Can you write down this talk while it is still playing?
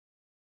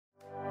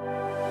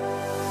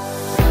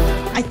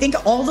I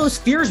think all those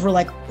fears were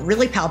like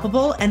really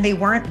palpable and they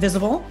weren't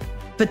visible,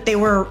 but they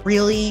were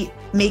really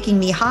making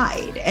me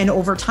hide. And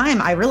over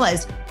time, I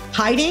realized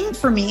hiding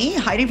for me,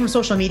 hiding from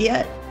social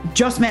media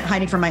just meant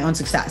hiding from my own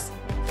success.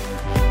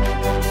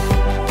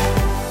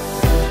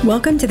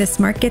 Welcome to the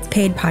Smart Gets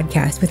Paid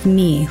podcast with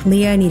me,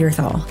 Leah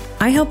Niederthal.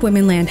 I help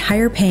women land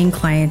higher paying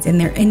clients in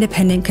their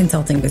independent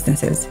consulting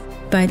businesses,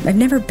 but I've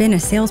never been a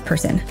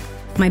salesperson.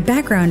 My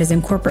background is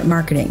in corporate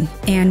marketing,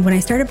 and when I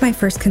started my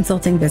first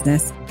consulting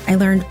business, I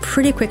learned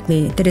pretty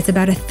quickly that it's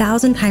about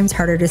 1,000 times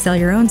harder to sell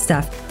your own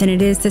stuff than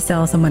it is to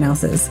sell someone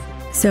else's.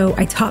 So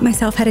I taught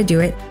myself how to do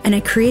it, and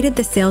I created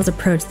the sales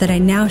approach that I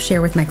now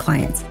share with my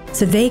clients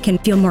so they can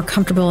feel more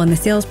comfortable in the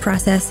sales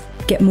process,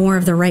 get more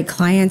of the right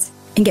clients,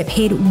 and get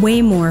paid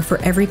way more for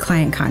every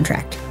client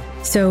contract.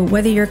 So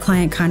whether your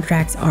client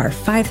contracts are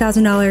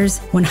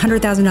 $5,000,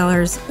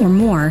 $100,000, or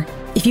more,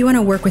 if you want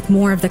to work with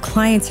more of the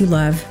clients you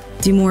love,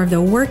 do more of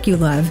the work you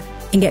love,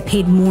 and get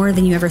paid more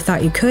than you ever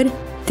thought you could,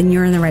 then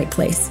you're in the right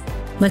place.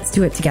 Let's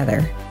do it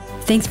together.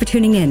 Thanks for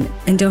tuning in,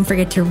 and don't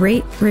forget to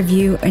rate,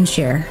 review, and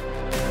share.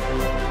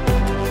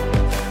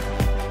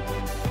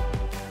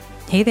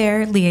 Hey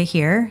there, Leah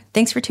here.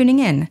 Thanks for tuning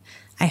in.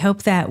 I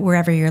hope that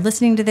wherever you're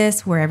listening to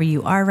this, wherever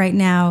you are right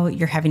now,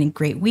 you're having a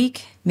great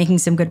week, making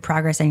some good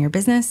progress on your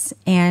business,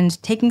 and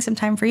taking some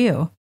time for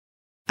you.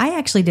 I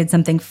actually did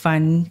something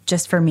fun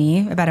just for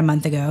me about a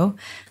month ago.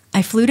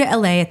 I flew to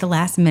LA at the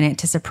last minute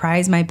to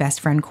surprise my best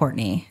friend,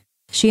 Courtney.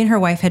 She and her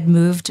wife had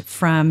moved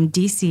from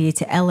DC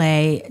to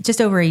LA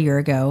just over a year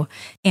ago.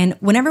 And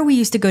whenever we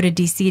used to go to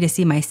DC to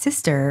see my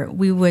sister,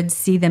 we would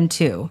see them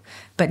too.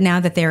 But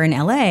now that they're in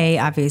LA,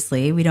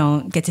 obviously, we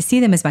don't get to see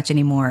them as much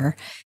anymore.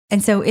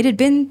 And so it had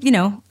been,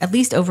 at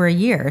least over a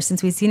year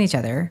since we'd seen each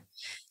other.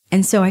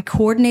 And so I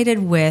coordinated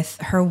with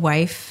her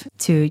wife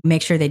to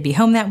make sure they'd be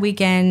home that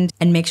weekend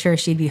and make sure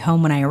she'd be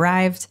home when I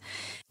arrived.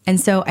 And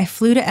so I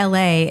flew to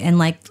LA and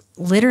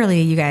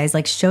literally, you guys,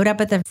 showed up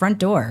at the front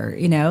door,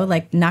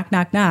 knock,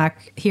 knock, knock.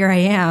 Here I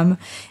am.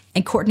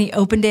 And Courtney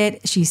opened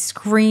it. She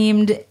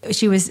screamed.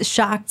 She was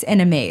shocked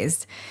and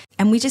amazed.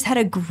 And we just had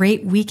a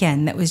great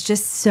weekend that was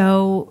just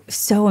so,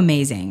 so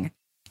amazing.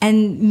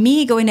 And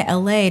me going to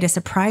LA to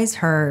surprise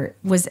her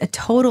was a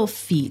total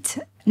feat,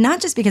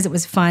 not just because it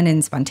was fun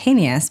and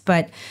spontaneous,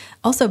 but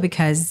also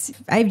because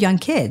I have young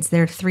kids.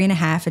 They're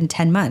 3.5 and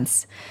 10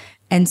 months.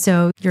 And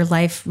so your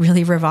life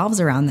really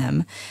revolves around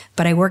them.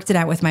 But I worked it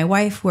out with my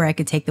wife where I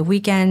could take the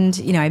weekend.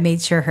 I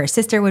made sure her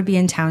sister would be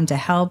in town to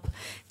help,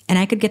 and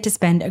I could get to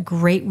spend a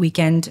great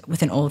weekend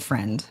with an old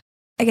friend.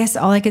 I guess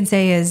all I can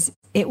say is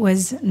it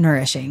was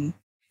nourishing.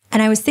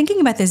 And I was thinking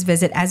about this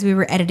visit as we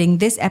were editing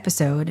this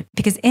episode,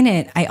 because in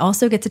it, I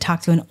also get to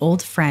talk to an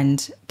old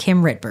friend,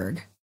 Kim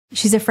Rittberg.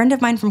 She's a friend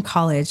of mine from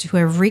college who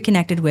I've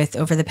reconnected with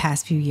over the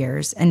past few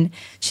years, and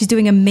she's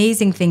doing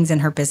amazing things in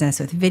her business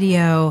with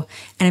video,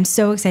 and I'm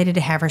so excited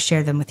to have her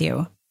share them with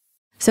you.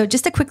 So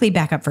just to quickly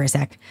back up for a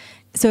sec.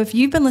 So if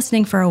you've been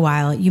listening for a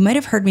while, you might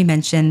have heard me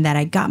mention that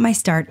I got my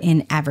start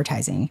in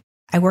advertising.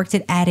 I worked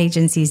at ad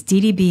agencies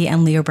DDB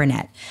and Leo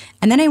Burnett,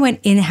 and then I went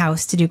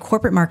in-house to do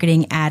corporate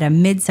marketing at a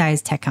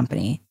mid-sized tech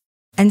company.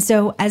 And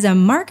so as a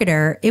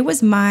marketer, it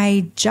was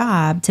my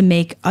job to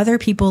make other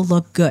people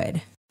look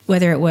good.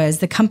 Whether it was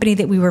the company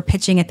that we were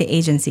pitching at the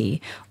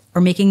agency,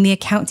 or making the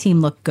account team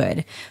look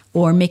good,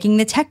 or making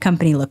the tech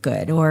company look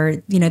good,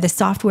 or, the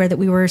software that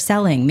we were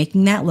selling,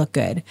 making that look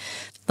good.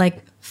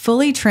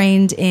 Fully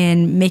trained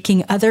in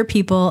making other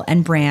people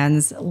and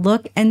brands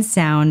look and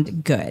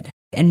sound good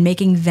and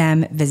making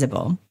them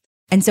visible.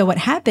 And so what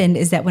happened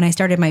is that when I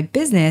started my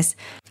business,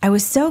 I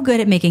was so good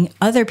at making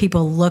other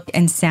people look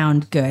and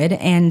sound good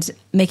and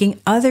making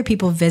other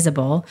people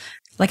visible.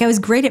 I was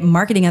great at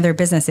marketing other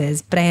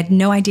businesses, but I had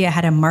no idea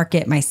how to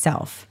market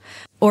myself.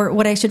 Or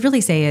what I should really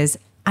say is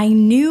I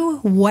knew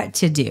what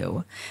to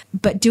do,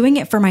 but doing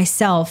it for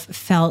myself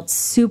felt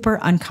super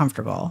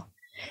uncomfortable.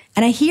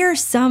 And I hear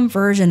some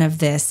version of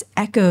this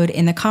echoed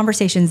in the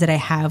conversations that I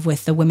have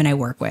with the women I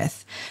work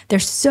with. They're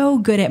so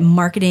good at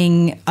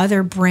marketing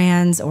other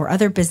brands or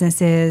other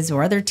businesses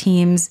or other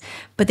teams,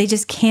 but they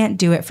just can't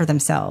do it for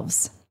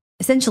themselves.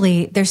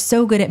 Essentially, they're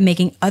so good at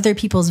making other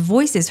people's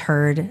voices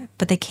heard,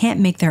 but they can't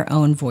make their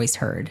own voice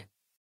heard.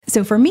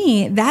 So for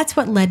me, that's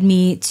what led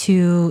me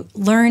to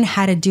learn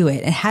how to do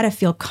it and how to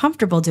feel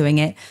comfortable doing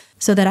it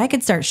so that I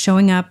could start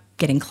showing up,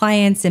 getting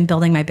clients, and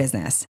building my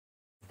business.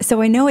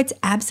 So I know it's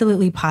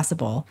absolutely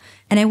possible,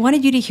 and I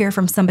wanted you to hear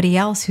from somebody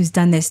else who's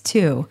done this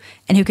too,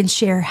 and who can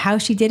share how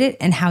she did it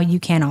and how you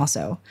can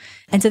also.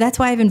 And so that's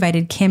why I've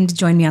invited Kim to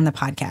join me on the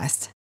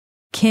podcast.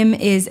 Kim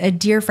is a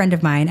dear friend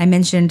of mine. I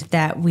mentioned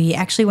that we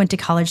actually went to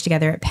college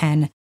together at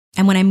Penn.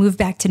 And when I moved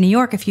back to New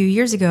York a few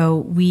years ago,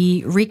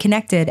 we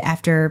reconnected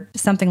after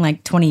something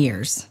like 20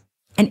 years.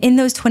 And in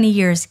those 20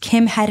 years,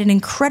 Kim had an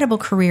incredible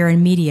career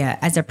in media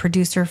as a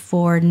producer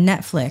for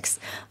Netflix,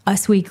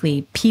 Us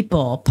Weekly,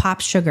 People,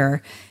 Pop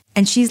Sugar.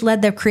 And she's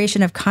led the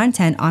creation of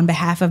content on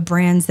behalf of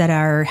brands that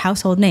are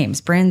household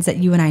names, brands that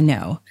you and I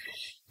know.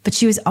 But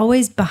she was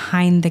always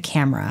behind the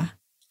camera.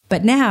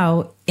 But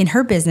now, in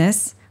her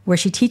business, where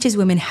she teaches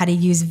women how to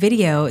use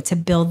video to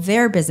build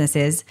their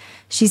businesses,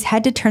 she's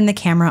had to turn the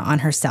camera on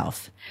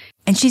herself.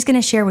 And she's going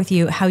to share with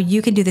you how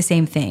you can do the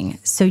same thing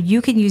so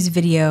you can use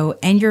video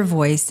and your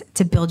voice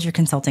to build your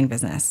consulting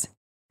business.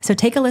 So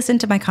take a listen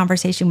to my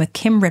conversation with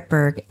Kim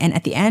Rittberg, and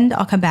at the end,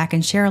 I'll come back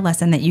and share a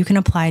lesson that you can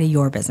apply to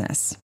your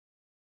business.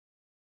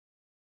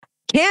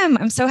 Kim,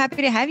 I'm so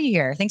happy to have you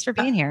here. Thanks for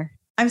being here.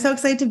 I'm so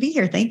excited to be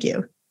here. Thank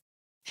you.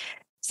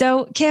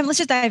 So Kim, let's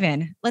just dive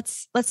in.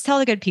 Let's tell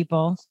the good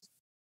people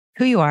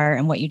who you are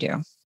and what you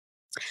do.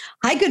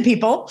 Hi, good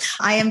people.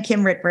 I am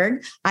Kim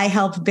Rittberg. I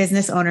help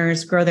business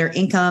owners grow their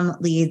income,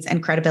 leads,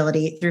 and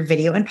credibility through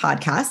video and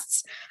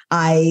podcasts.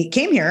 I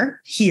came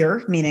here,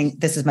 meaning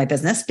this is my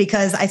business,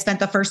 because I spent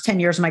the first 10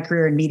 years of my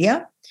career in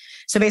media.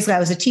 So basically, I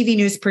was a TV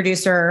news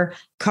producer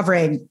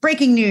covering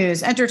breaking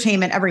news,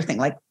 entertainment, everything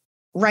like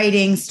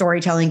writing,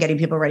 storytelling, getting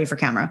people ready for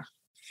camera.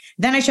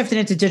 Then I shifted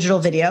into digital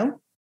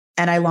video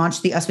and I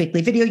launched the Us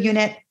Weekly video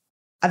unit.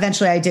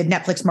 Eventually, I did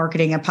Netflix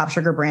marketing and Pop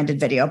Sugar branded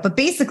video. But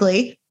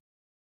basically,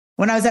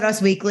 when I was at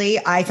Us Weekly,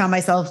 I found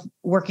myself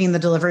working in the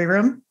delivery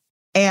room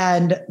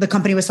and the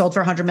company was sold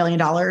for $100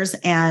 million.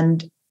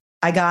 And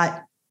I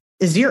got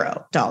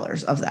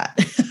 $0 of that.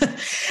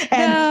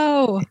 And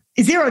no.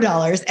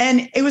 $0.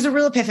 And it was a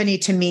real epiphany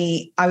to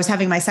me. I was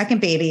having my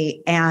second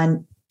baby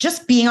and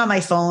just being on my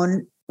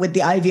phone with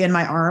the IV in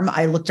my arm,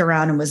 I looked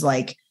around and was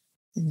like,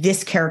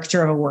 this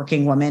caricature of a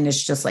working woman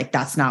is just like,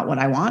 that's not what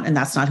I want. And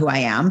that's not who I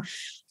am.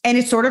 And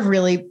it sort of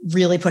really,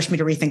 really pushed me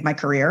to rethink my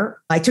career.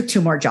 I took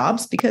 2 more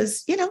jobs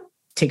because, it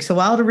takes a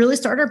while to really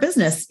start our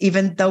business,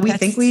 even though we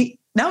think we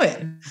know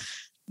it.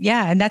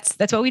 Yeah. And that's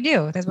what we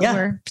do. That's what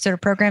we're sort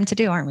of programmed to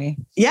do, aren't we?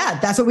 Yeah,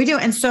 that's what we do.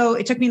 And so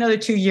it took me another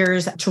 2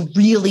 years to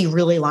really,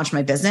 really launch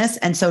my business.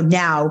 And so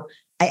now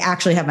I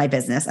actually have my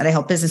business and I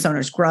help business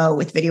owners grow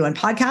with video and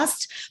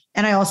podcast.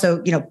 And I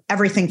also,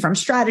 everything from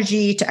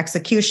strategy to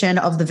execution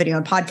of the video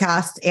and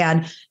podcast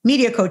and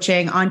media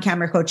coaching,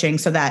 on-camera coaching,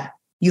 so that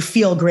you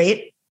feel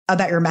great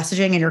about your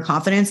messaging and your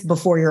confidence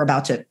before you're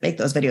about to make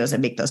those videos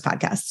and make those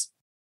podcasts.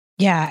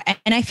 Yeah.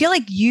 And I feel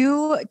like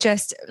you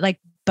just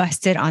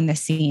busted on the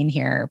scene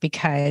here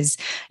because,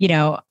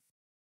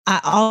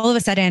 all of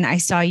a sudden I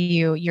saw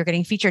you're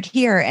getting featured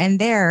here and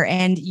there,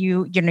 and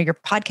your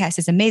podcast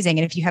is amazing.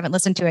 And if you haven't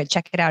listened to it,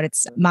 check it out.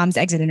 It's Mom's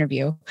Exit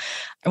Interview.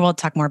 And we'll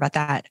talk more about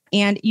that.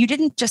 And you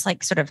didn't just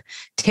sort of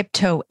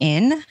tiptoe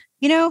in,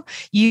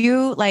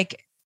 you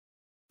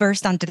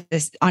burst onto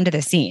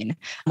the scene,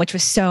 which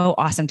was so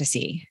awesome to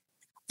see.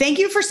 Thank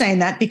you for saying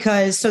that,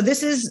 because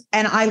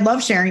and I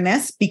love sharing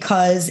this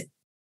because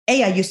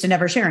I used to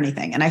never share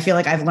anything. And I feel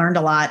like I've learned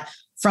a lot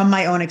from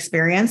my own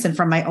experience and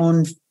from my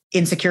own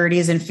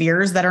insecurities and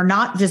fears that are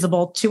not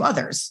visible to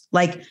others.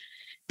 Like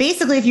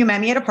basically, if you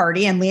met me at a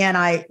party and Leah and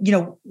I,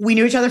 we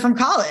knew each other from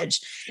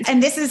college.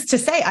 And this is to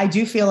say, I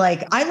do feel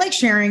like I like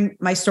sharing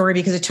my story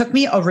because it took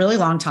me a really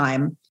long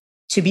time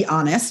to be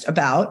honest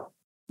about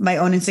my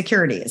own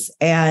insecurities,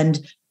 and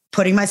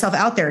putting myself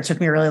out there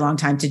took me a really long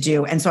time to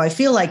do. And so I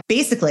feel like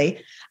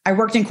basically I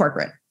worked in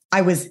corporate.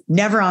 I was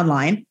never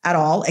online at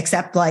all,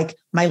 except my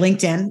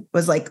LinkedIn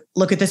was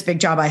look at this big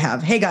job I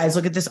have. Hey guys,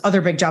 look at this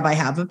other big job I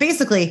have. But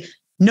basically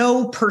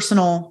no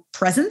personal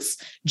presence,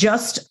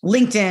 just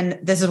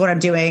LinkedIn. This is what I'm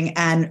doing.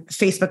 And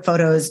Facebook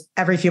photos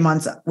every few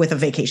months with a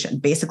vacation,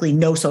 basically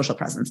no social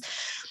presence.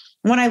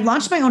 When I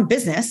launched my own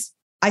business,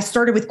 I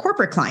started with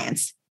corporate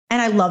clients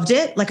and I loved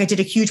it. I did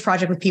a huge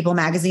project with People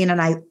Magazine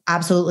and I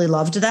absolutely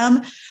loved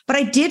them. But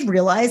I did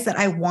realize that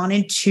I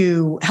wanted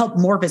to help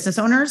more business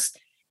owners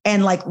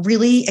and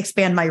really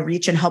expand my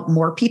reach and help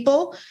more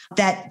people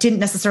that didn't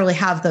necessarily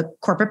have the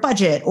corporate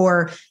budget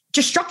or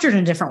just structured in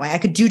a different way. I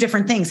could do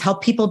different things,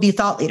 help people be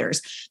thought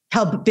leaders,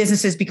 help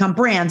businesses become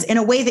brands in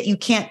a way that you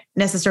can't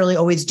necessarily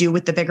always do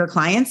with the bigger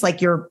clients.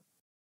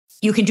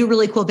 You can do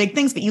really cool big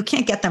things, but you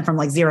can't get them from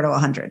 0 to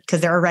 100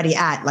 because they're already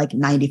at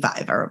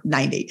 95 or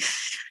 90.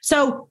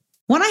 So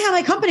when I have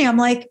my company, I'm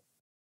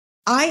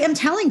I am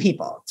telling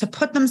people to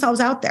put themselves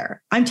out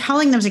there. I'm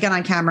telling them to get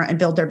on camera and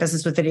build their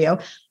business with video.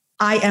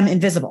 I am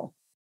invisible.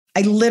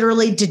 I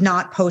literally did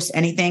not post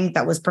anything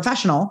that was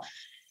professional.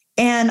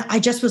 And I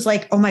just was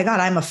oh my God,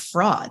 I'm a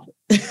fraud.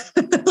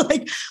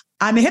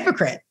 I'm a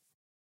hypocrite.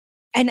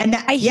 And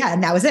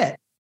that was it.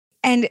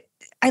 And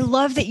I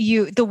love that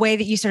the way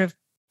that you sort of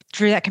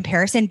drew that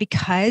comparison,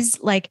 because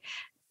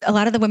a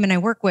lot of the women I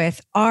work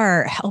with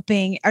are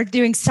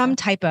doing some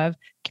type of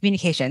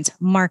communications,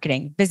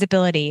 marketing,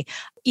 visibility,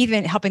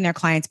 even helping their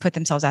clients put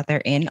themselves out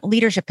there in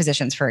leadership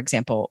positions, for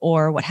example,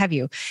 or what have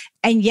you.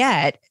 And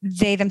yet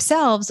they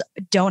themselves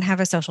don't have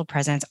a social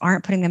presence,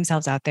 aren't putting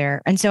themselves out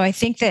there. And so I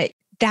think that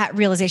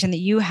realization that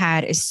you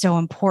had is so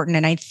important.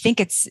 And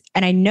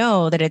I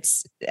know that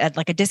it's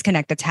a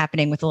disconnect that's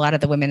happening with a lot of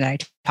the women that I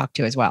talk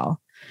to as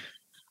well.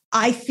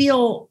 I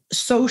feel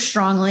so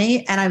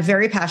strongly, and I'm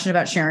very passionate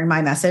about sharing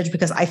my message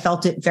because I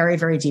felt it very,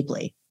 very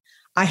deeply.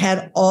 I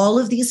had all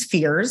of these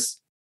fears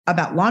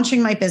about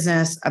launching my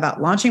business,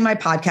 about launching my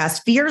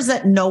podcast, fears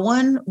that no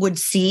one would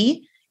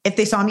see if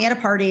they saw me at a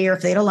party or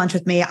if they had a lunch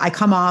with me.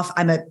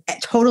 I'm a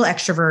total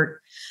extrovert.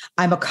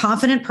 I'm a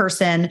confident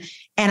person.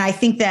 And I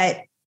think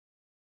that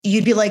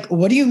you'd be like,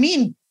 what do you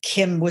mean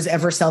Kim was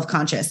ever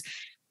self-conscious?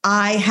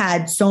 I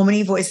had so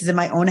many voices in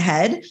my own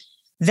head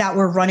that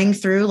were running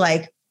through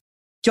like,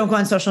 don't go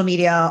on social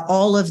media,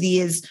 all of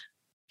these,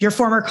 your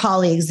former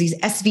colleagues, these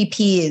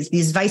SVPs,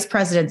 these vice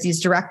presidents,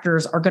 these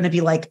directors are going to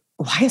be like,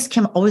 why is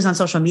Kim always on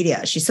social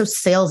media? She's so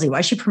salesy. Why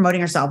is she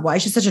promoting herself? Why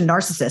is she such a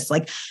narcissist?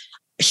 Like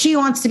she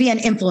wants to be an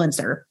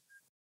influencer.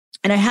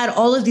 And I had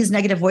all of these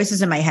negative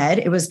voices in my head.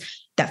 It was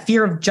that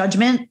fear of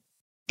judgment.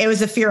 It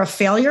was a fear of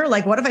failure.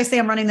 Like, what if I say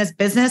I'm running this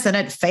business and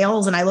it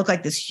fails and I look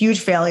like this huge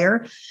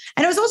failure?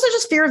 And it was also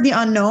just fear of the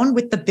unknown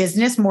with the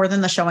business more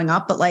than the showing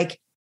up. But like,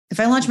 if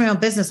I launch my own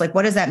business, like,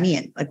 what does that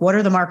mean? Like, what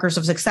are the markers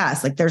of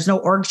success? Like, there's no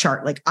org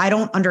chart. Like, I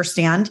don't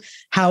understand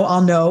how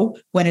I'll know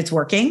when it's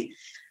working.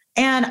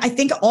 And I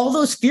think all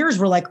those fears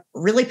were like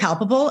really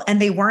palpable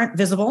and they weren't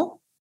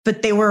visible,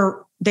 but they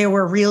were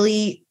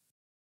really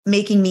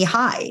making me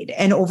hide.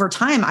 And over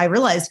time, I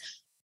realized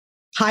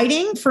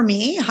hiding for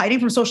me, hiding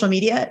from social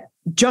media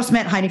just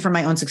meant hiding from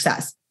my own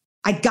success.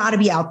 I got to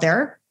be out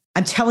there.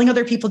 I'm telling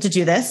other people to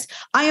do this.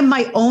 I am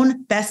my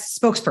own best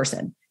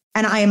spokesperson.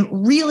 And I am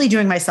really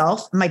doing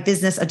myself, my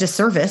business, a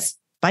disservice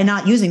by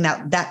not using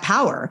that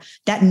power,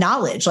 that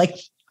knowledge. Like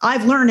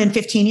I've learned in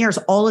 15 years,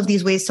 all of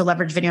these ways to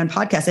leverage video and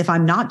podcasts. If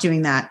I'm not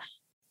doing that,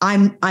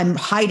 I'm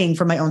hiding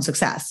from my own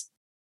success.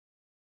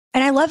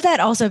 And I love that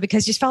also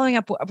because just following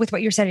up with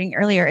what you're saying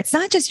earlier, it's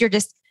not just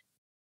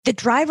the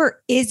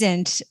driver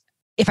isn't,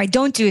 if I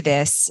don't do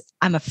this,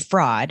 I'm a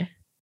fraud,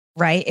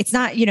 right? It's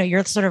not,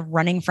 you're sort of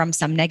running from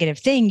some negative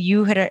thing.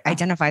 You had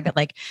identified that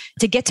like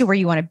to get to where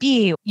you want to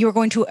be, you were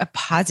going to a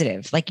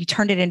positive, like you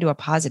turned it into a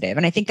positive.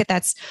 And I think that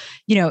that's,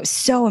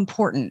 so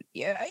important.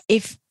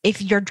 If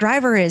your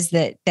driver is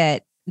that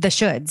the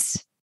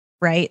shoulds,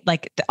 right?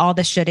 Like all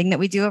the shoulding that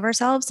we do of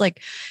ourselves,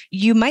 like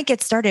you might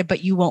get started,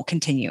 but you won't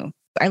continue.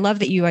 I love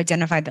that you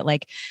identified that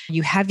like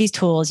you have these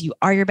tools, you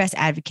are your best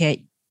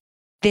advocate.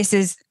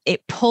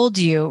 It pulled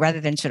you rather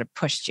than should have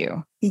pushed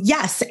you.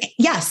 Yes,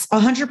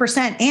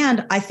 100%.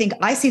 And I think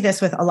I see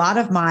this with a lot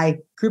of my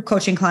group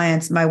coaching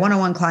clients, my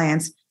one-on-one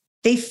clients.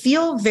 They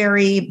feel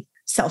very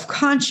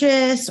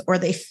self-conscious or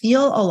they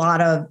feel a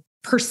lot of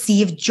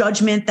perceived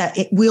judgment that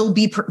it will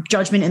be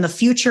judgment in the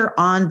future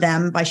on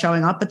them by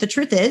showing up. But the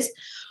truth is,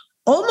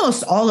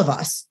 almost all of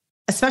us,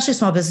 especially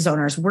small business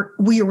owners,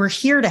 we're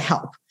here to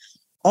help.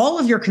 All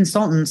of your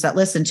consultants that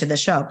listen to the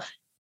show,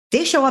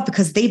 they show up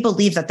because they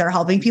believe that they're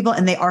helping people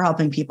and they are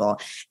helping people.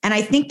 And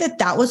I think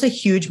that was a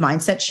huge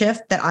mindset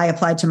shift that I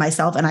applied to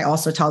myself. And I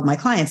also told my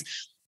clients,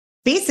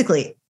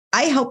 basically,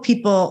 I help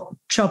people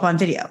show up on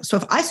video. So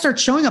if I start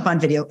showing up on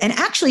video and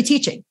actually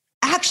teaching,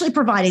 actually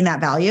providing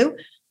that value,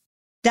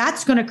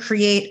 that's going to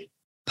create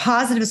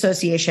positive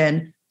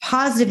association,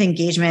 positive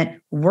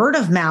engagement, word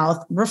of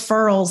mouth,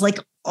 referrals, like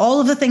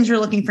all of the things you're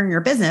looking for in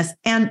your business.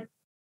 And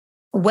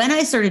when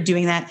I started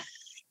doing that,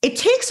 it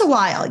takes a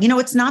while.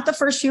 It's not the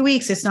first few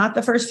weeks. It's not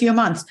the first few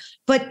months.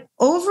 But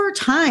over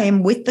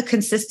time, with the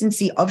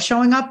consistency of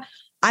showing up,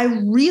 I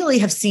really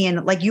have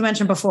seen, like you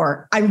mentioned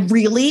before,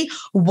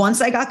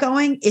 once I got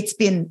going, it's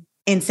been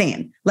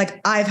insane. Like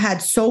I've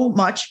had so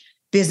much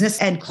business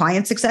and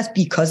client success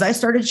because I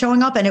started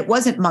showing up. And it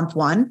wasn't month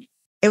 1.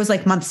 It was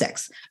like month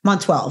 6,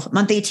 month 12,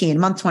 month 18,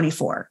 month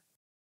 24.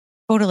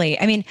 Totally.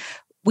 I mean,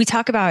 we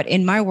talk about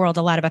in my world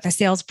a lot about the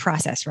sales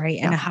process, right?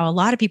 And how a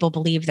lot of people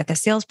believe that the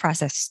sales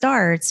process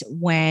starts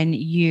when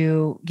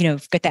you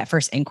get that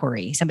first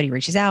inquiry. Somebody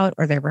reaches out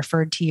or they're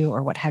referred to you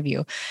or what have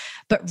you.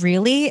 But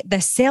really,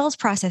 the sales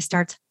process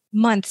starts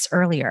months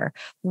earlier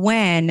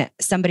when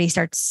somebody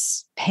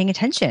starts paying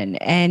attention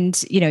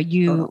and,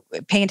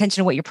 paying attention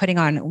to what you're putting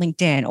on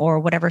LinkedIn or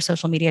whatever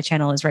social media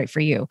channel is right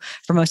for you.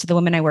 For most of the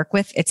women I work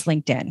with, it's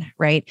LinkedIn,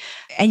 right?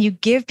 And you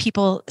give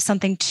people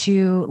something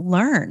to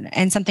learn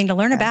and something to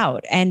learn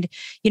about. And,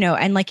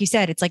 and like you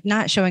said, it's like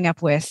not showing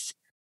up with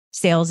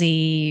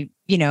salesy,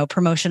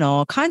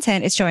 promotional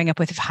content. It's showing up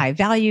with high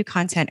value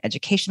content,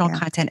 educational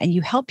content, and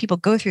you help people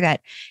go through that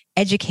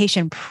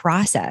education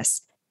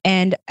process.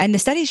 And the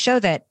studies show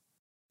that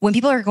when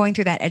people are going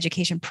through that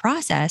education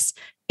process,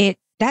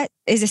 that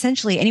is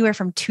essentially anywhere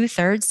from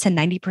 2/3 to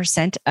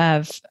 90%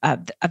 of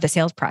the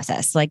sales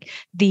process. Like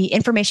the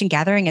information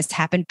gathering has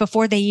happened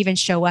before they even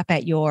show up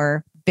at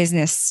your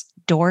business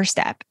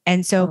doorstep.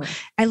 And so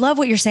I love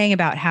what you're saying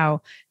about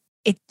how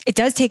it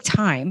does take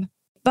time,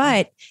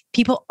 but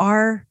people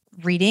are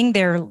reading,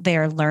 they're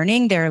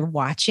learning, they're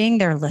watching,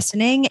 they're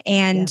listening,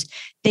 and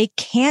they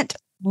can't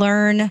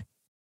learn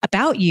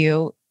about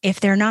you if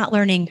they're not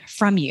learning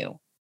from you.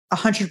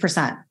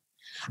 100%.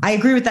 I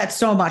agree with that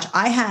so much.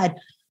 I had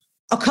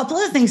a couple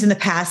of things in the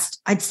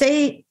past, I'd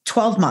say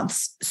 12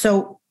 months.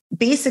 So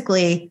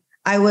basically,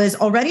 I was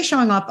already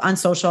showing up on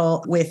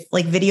social with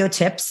like video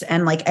tips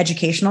and like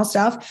educational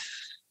stuff.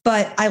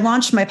 But I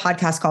launched my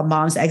podcast called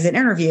Mom's Exit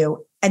Interview.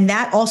 And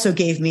that also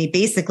gave me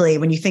basically,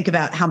 when you think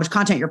about how much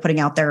content you're putting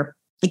out there,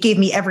 it gave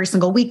me every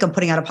single week I'm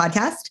putting out a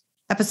podcast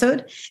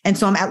episode. And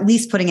so I'm at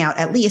least putting out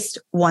at least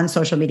one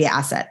social media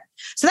asset.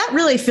 So that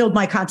really filled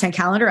my content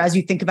calendar as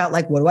you think about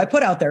like, what do I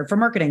put out there for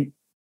marketing?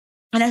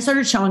 And I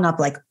started showing up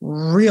like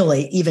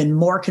really even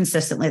more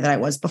consistently than I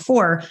was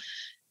before,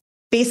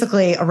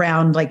 basically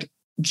around like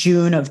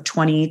June of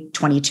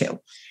 2022.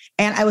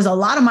 And I was a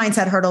lot of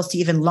mindset hurdles to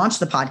even launch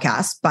the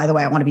podcast. By the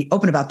way, I want to be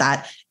open about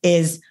that,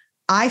 is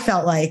I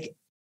felt like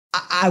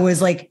I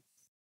was like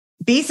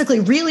basically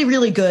really,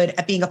 really good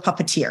at being a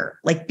puppeteer,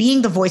 like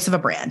being the voice of a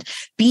brand,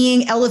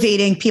 being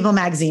elevating People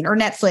Magazine or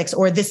Netflix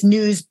or this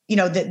news,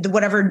 the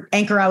whatever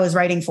anchor I was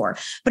writing for.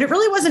 But it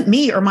really wasn't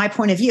me or my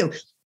point of view.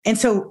 And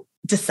so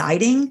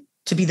deciding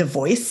to be the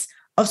voice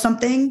of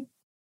something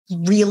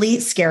really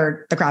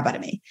scared the crap out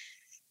of me.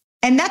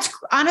 And that's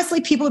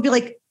honestly, people would be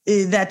like,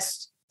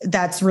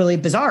 that's really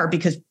bizarre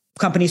because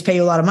companies pay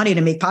you a lot of money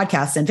to make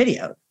podcasts and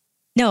video.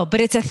 No,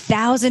 but it's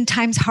 1,000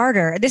 times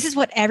harder. This is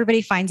what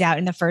everybody finds out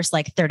in the first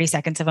like 30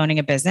 seconds of owning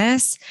a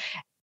business.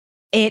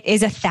 It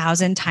is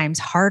 1,000 times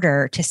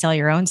harder to sell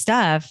your own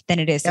stuff than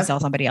it is to sell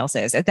somebody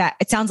else's. That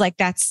it sounds like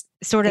that's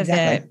sort of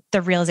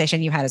the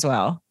realization you had as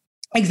well.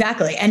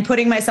 Exactly. And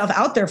putting myself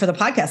out there for the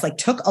podcast, like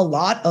took a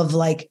lot of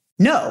like,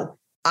 no,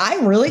 I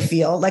really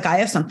feel like I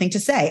have something to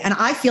say. And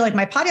I feel like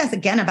my podcast,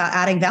 again, about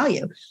adding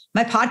value.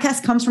 My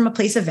podcast comes from a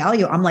place of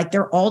value. I'm like,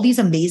 there are all these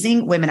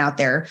amazing women out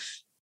there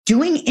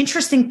doing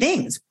interesting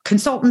things,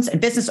 consultants and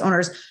business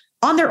owners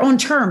on their own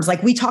terms.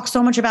 Like we talk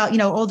so much about,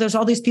 there's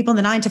all these people in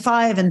the 9 to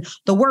 5 and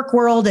the work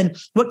world and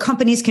what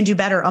companies can do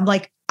better. I'm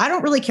like, I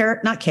don't really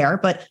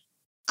but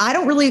I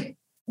don't really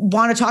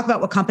want to talk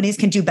about what companies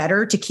can do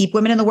better to keep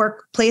women in the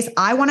workplace.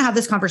 I want to have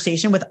this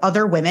conversation with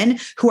other women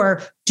who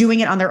are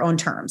doing it on their own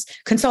terms,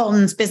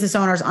 consultants, business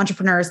owners,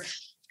 entrepreneurs.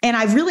 And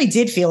I really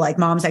did feel like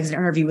Mom's Exit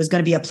Interview was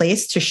going to be a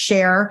place to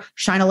share,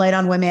 shine a light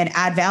on women,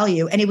 add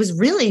value. And it was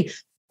really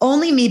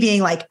only me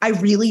being like, I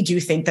really do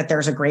think that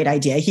there's a great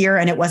idea here.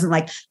 And it wasn't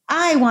like,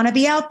 I want to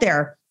be out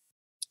there.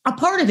 A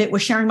part of it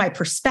was sharing my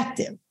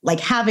perspective, like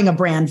having a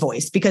brand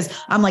voice, because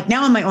I'm like,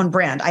 now I'm my own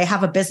brand. I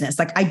have a business.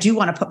 Like I do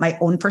want to put my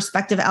own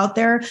perspective out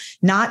there,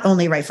 not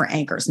only write for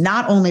anchors,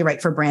 not only write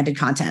for branded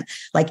content.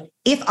 Like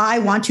if I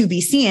want to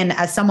be seen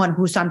as someone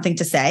who's something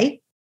to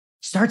say,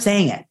 start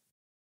saying it.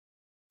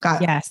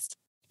 Yes.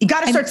 You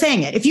got to start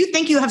saying it. If you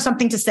think you have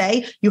something to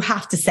say, you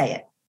have to say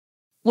it.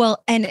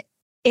 Well, and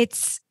it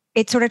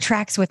sort of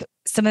tracks with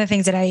some of the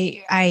things that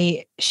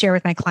I share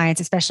with my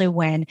clients, especially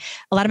when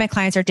a lot of my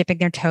clients are dipping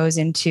their toes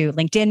into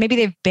LinkedIn. Maybe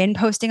they've been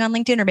posting on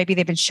LinkedIn or maybe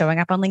they've been showing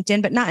up on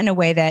LinkedIn, but not in a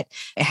way that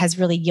has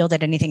really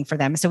yielded anything for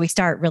them. So we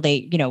start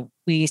really,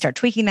 we start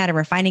tweaking that and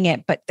refining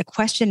it. But the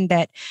question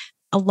that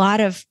a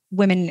lot of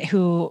women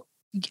who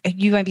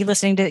you might be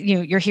listening to,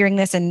 you're hearing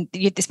this and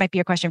this might be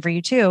a question for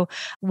you too.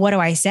 What do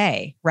I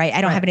say? Right? I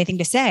don't have anything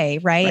to say.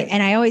 Right?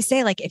 And I always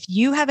say, like, if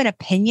you have an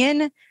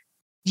opinion,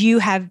 you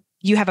have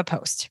a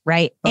post,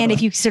 right? And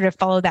if you sort of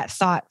follow that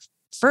thought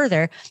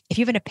further, if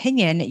you have an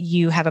opinion,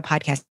 you have a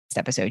podcast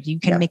episode, you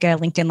can make a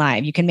LinkedIn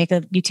Live, you can make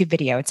a YouTube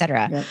video, et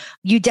cetera.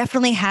 You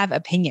definitely have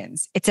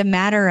opinions. It's a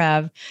matter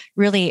of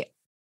really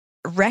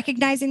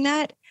recognizing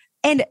that.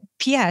 And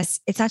P.S.,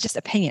 it's not just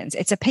opinions,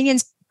 it's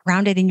opinions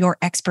grounded in your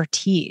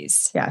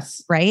expertise.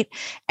 Yes. Right.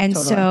 And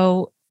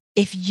so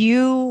if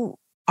you're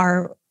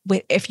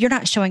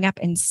not showing up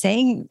and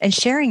saying and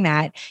sharing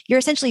that, you're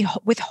essentially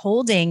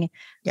withholding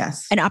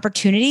an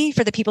opportunity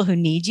for the people who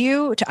need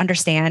you to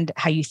understand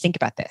how you think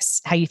about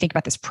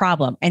this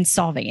problem and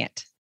solving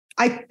it.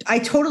 I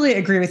totally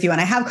agree with you.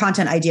 And I have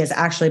content ideas,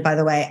 actually, by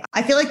the way.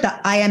 I feel like the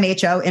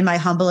IMHO, in my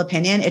humble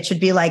opinion, it should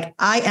be like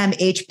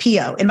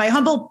IMHPO, in my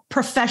humble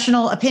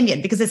professional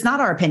opinion, because it's not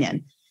our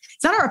opinion.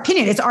 It's not our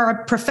opinion. It's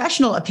our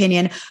professional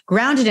opinion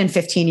grounded in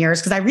 15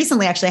 years. Because I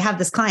recently actually have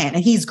this client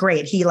and he's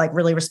great. He like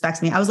really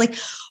respects me. I was like,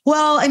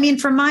 well, I mean,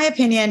 from my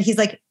opinion, he's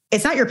like,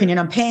 it's not your opinion.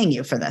 I'm paying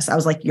you for this. I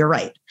was like, you're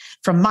right.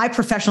 From my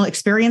professional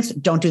experience,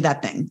 don't do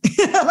that thing.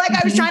 Like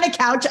I was trying to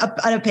couch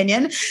an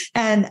opinion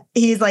and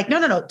he's like,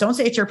 no, don't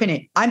say it's your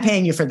opinion. I'm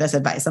paying you for this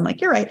advice. I'm like,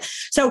 you're right.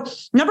 So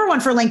number one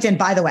for LinkedIn,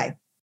 by the way,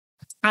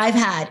 I've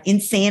had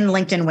insane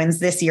LinkedIn wins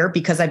this year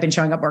because I've been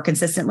showing up more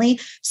consistently.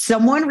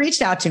 Someone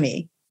reached out to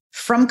me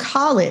from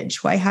college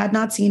who I had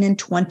not seen in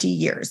 20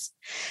 years.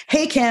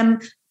 Hey, Kim,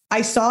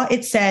 I saw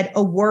it said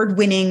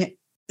award-winning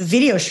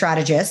video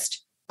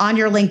strategist on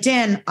your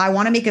LinkedIn. I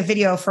want to make a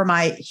video for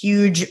my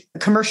huge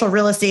commercial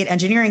real estate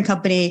engineering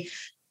company.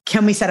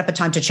 Can we set up a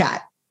time to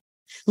chat?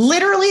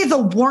 Literally the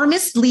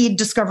warmest lead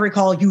discovery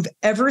call you've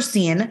ever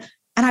seen.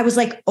 And I was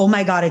like, oh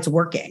my God, it's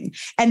working.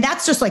 And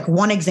that's just like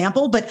one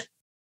example, but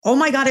oh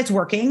my God, it's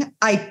working.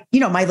 My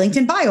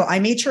LinkedIn bio, I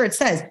made sure it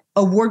says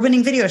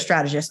award-winning video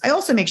strategist. I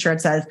also make sure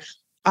it says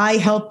I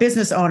help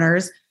business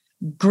owners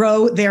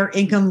grow their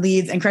income,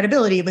 leads, and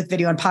credibility with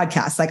video and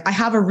podcasts. Like I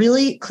have a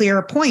really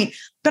clear point,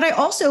 but I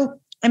also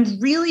am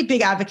really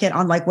big advocate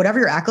on like whatever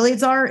your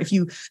accolades are. If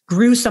you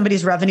grew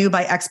somebody's revenue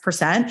by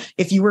X%,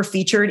 if you were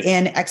featured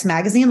in X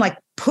magazine, like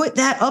put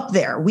that up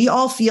there. We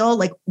all feel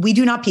like we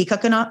do not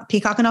peacock enough.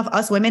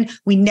 Us women,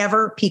 we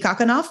never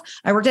peacock enough.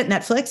 I worked at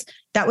Netflix.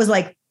 That was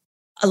like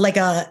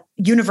a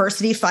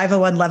university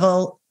 501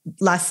 level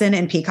lesson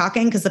in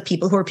peacocking, because the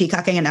people who were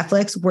peacocking at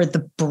Netflix were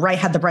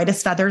had the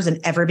brightest feathers and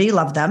everybody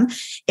loved them.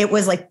 It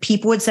was like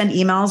people would send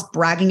emails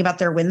bragging about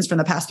their wins from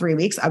the past 3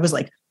 weeks. I was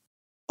like,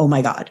 oh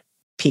my God,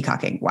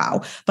 peacocking.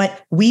 Wow.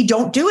 But we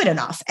don't do it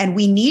enough, and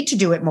we need to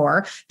do it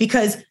more,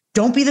 because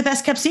don't be the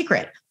best kept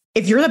secret.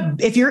 If you're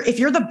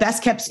the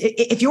best kept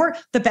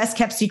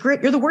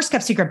secret, you're the worst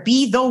kept secret.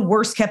 Be the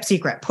worst kept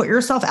secret. Put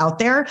yourself out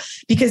there,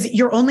 because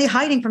you're only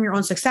hiding from your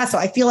own success. So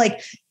I feel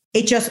like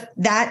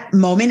that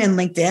moment in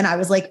LinkedIn, I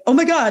was like, oh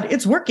my God,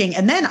 it's working.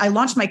 And then I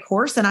launched my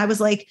course, and I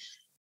was like,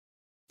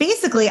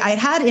 basically I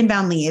had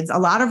inbound leads, a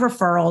lot of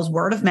referrals,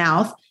 word of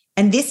mouth.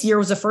 And this year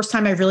was the first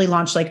time I really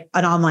launched like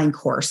an online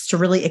course to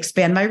really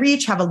expand my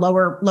reach, have a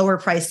lower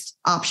priced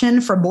option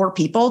for more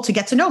people to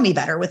get to know me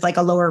better with like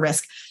a lower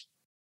risk.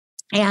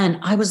 And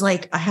I was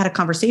like, I had a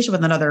conversation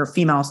with another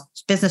female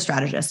business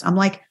strategist. I'm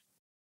like,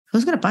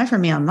 who's going to buy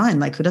from me online?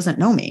 Like, who doesn't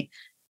know me?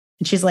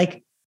 And she's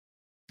like,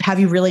 have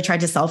you really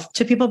tried to sell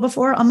to people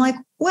before? I'm like,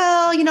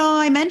 well,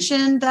 I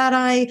mentioned that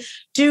I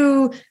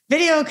do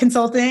video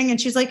consulting. And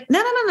she's like,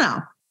 no.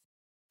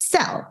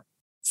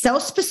 Sell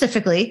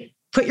specifically,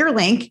 put your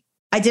link.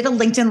 I did a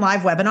LinkedIn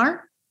live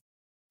webinar.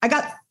 I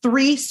got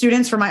 3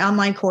 students for my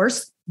online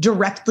course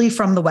directly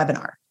from the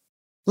webinar.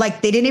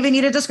 Like, they didn't even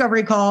need a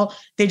discovery call.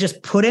 They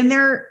just put in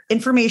their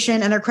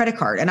information and their credit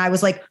card. And I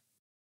was like,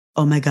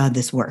 oh my God,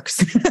 this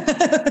works.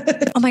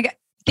 Oh my God.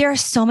 There are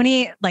so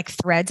many like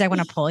threads I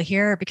want to pull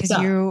here, because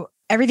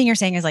everything you're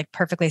saying is like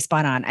perfectly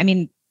spot on. I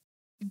mean,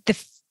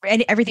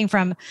 everything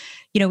from,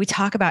 we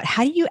talk about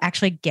how do you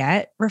actually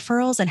get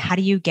referrals and how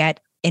do you get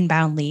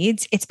inbound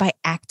leads? It's by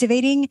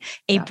activating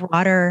a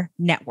broader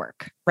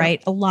network,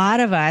 right? A lot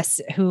of us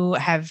who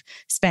have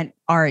spent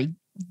our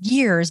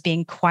years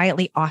being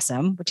quietly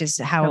awesome, which is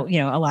how,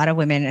 a lot of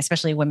women,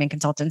 especially women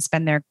consultants,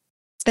 spend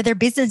their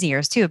business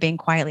years too, being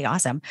quietly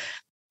awesome.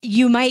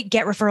 You might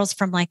get referrals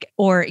from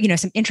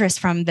some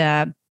interest from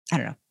the, I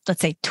don't know,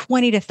 let's say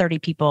 20 to 30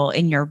 people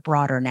in your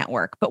broader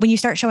network. But when you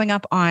start showing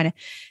up in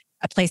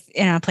a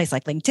place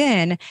like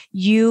LinkedIn,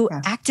 you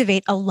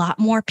activate a lot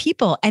more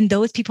people, and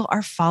those people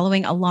are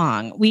following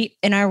along.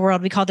 In our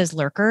world, we call those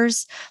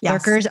lurkers. Yes.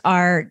 Lurkers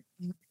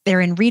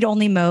they're in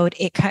read-only mode.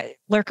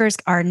 Lurkers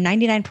are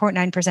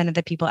 99.9% of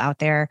the people out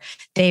there.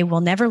 They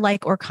will never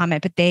like or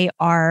comment, but they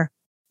are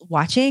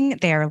watching,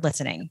 they are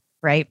listening,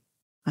 right?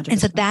 100%. And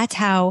so that's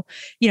how,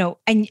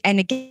 and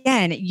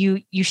again,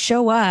 you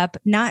show up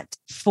not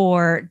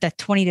for the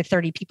 20 to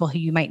 30 people who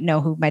you might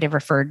know, who might have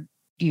referred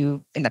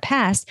you in the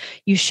past.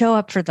 You show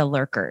up for the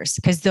lurkers,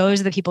 because those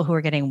are the people who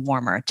are getting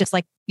warmer, just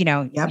like,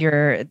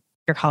 your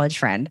college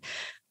friend.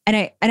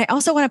 And I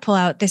also want to pull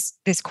out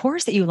this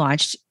course that you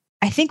launched.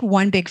 I think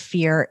one big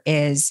fear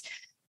is,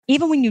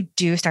 even when you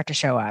do start to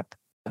show up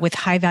with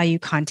high value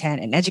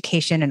content and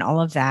education and all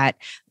of that,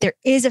 there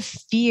is a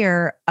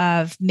fear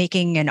of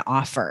making an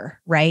offer,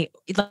 right?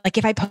 Like,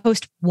 if I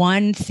post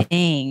one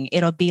thing,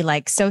 it'll be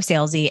like so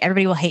salesy.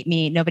 Everybody will hate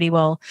me. Nobody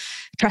will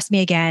trust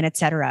me again, et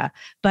cetera.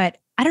 But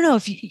I don't know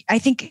if I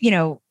don't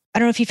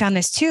know if you found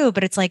this too,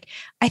 but it's like,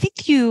 I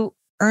think you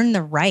earn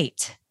the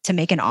right to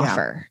make an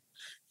offer,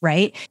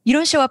 right? You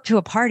don't show up to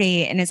a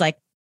party and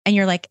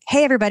you're like,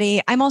 hey,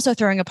 everybody, I'm also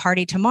throwing a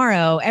party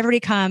tomorrow. Everybody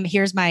come,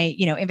 here's my,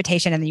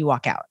 invitation. And then you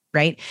walk out,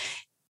 right?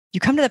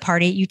 You come to the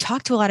party, you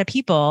talk to a lot of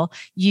people,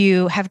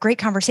 you have great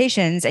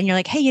conversations, and you're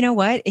like, hey, you know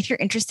what? If you're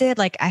interested,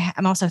 like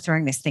I'm also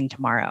throwing this thing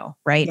tomorrow,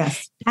 right?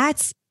 Yes.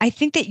 I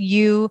think that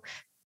you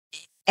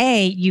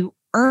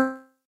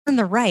earn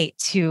the right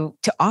to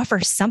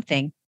offer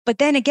something, but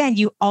then again,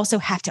 you also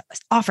have to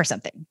offer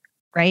something,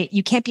 right?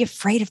 You can't be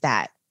afraid of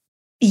that.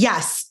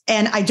 Yes.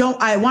 And I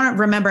want to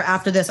remember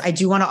after this, I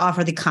do want to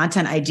offer the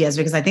content ideas,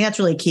 because I think that's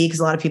really key, because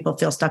a lot of people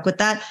feel stuck with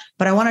that.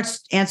 But I want to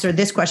answer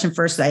this question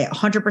first. I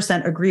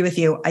 100% agree with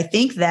you. I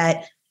think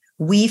that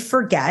we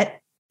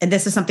forget, and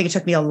this is something it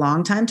took me a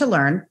long time to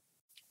learn,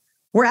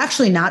 we're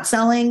actually not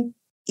selling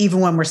even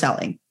when we're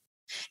selling.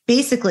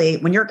 Basically,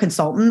 when you're a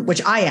consultant,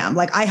 which I am,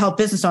 like I help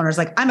business owners,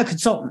 like I'm a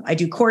consultant. I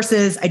do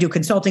courses, I do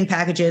consulting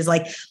packages,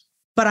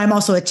 but I'm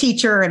also a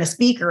teacher and a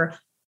speaker.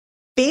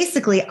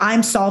 Basically,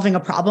 I'm solving a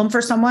problem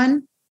for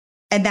someone,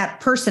 and that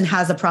person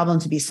has a problem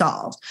to be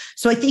solved.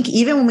 So I think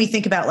even when we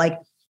think about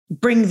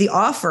bring the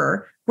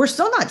offer, we're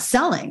still not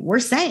selling. We're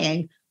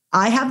saying,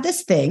 I have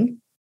this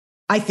thing.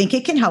 I think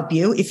it can help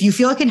you. If you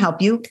feel it can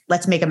help you,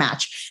 let's make a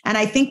match. And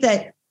I think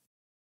that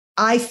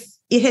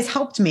it has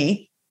helped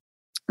me,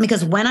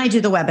 because when I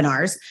do the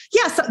webinars,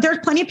 so there's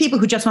plenty of people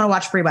who just want to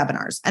watch free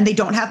webinars, and they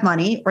don't have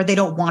money, or they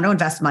don't want to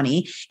invest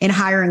money in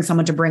hiring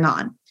someone to bring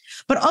on.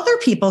 But other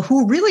people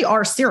who really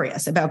are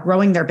serious about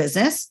growing their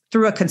business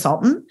through a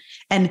consultant,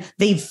 and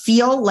they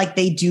feel like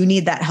they do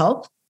need that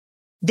help,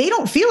 they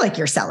don't feel like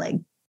you're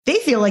selling. They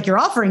feel like you're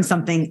offering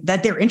something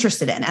that they're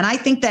interested in. And I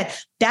think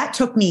that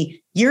took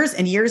me years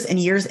and years and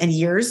years and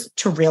years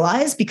to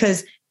realize,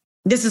 because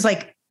this is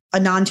like a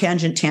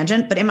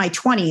tangent, but in my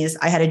 20s,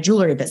 I had a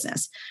jewelry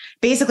business.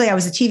 Basically, I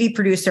was a TV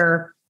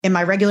producer. In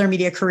my regular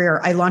media career,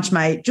 I launched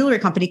my jewelry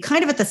company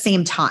kind of at the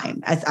same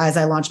time as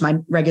I launched my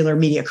regular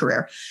media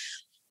career.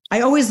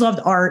 I always loved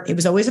art. It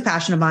was always a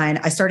passion of mine.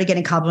 I started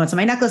getting compliments on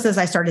my necklaces.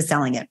 I started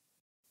selling it.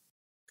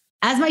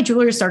 As my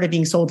jewelry started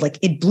being sold, like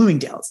in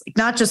Bloomingdale's, like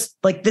not just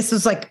like this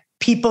was like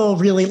people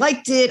really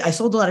liked it. I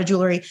sold a lot of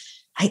jewelry.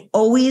 I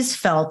always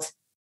felt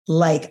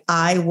like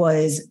I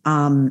was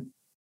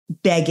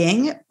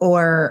begging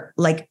or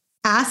like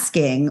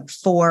asking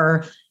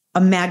for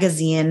a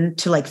magazine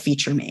to like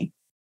feature me.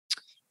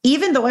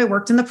 Even though I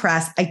worked in the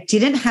press, I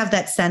didn't have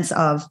that sense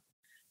of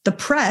the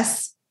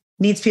press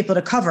needs people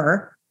to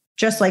cover,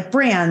 just like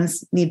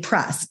brands need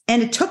press.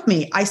 And it took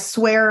me, I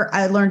swear,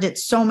 I learned it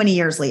so many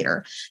years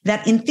later,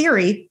 that in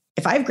theory,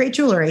 if I have great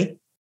jewelry,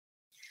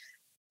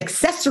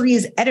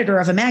 accessories editor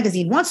of a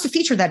magazine wants to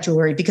feature that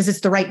jewelry because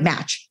it's the right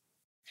match.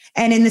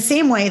 And in the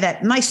same way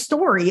that my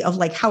story of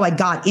like how I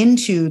got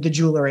into the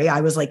jewelry,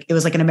 it was like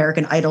an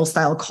American Idol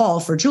style call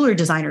for jewelry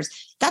designers.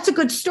 That's a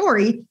good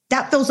story.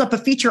 That fills up a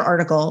feature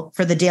article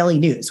for the Daily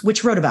News,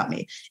 which wrote about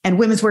me, and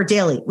Women's Wear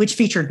Daily, which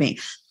featured me.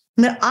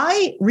 That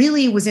I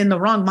really was in the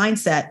wrong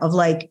mindset of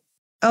like,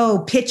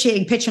 oh,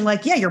 pitching,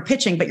 like, yeah, you're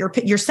pitching, but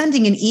you're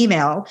sending an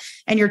email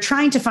and you're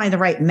trying to find the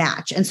right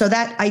match. And so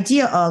that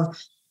idea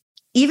of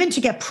even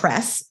to get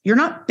press, you're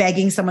not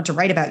begging someone to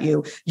write about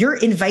you. You're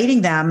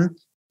inviting them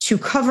to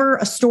cover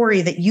a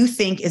story that you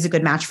think is a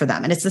good match for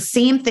them. And it's the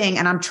same thing.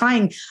 And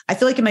I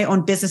feel like in my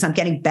own business, I'm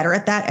getting better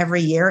at that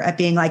every year at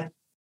being like,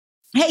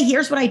 hey,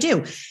 here's what I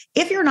do.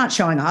 If you're not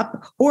showing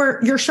up or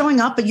you're showing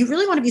up, but you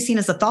really want to be seen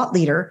as a thought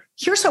leader,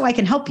 here's how I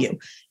can help you.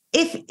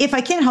 If I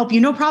can't help you,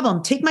 no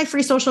problem. Take my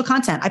free social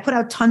content. I put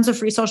out tons of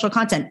free social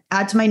content,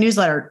 add to my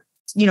newsletter,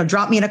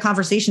 drop me in a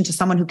conversation to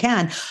someone who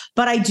can.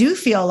 But I do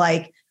feel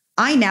like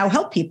I now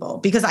help people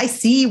because I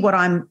see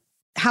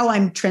how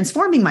I'm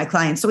transforming my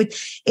clients. So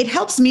it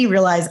helps me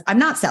realize I'm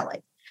not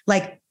selling.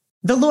 Like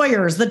the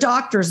lawyers, the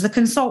doctors, the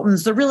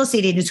consultants, the real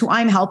estate agents who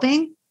I'm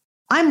helping,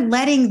 I'm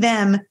letting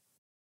them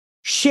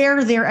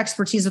share their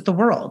expertise with the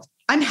world.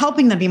 I'm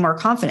helping them be more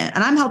confident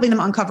and I'm helping them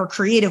uncover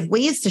creative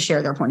ways to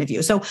share their point of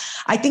view. So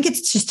I think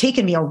it's just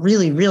taken me a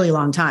really, really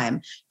long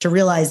time to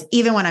realize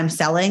even when I'm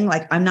selling,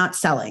 like I'm not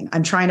selling,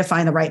 I'm trying to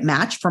find the right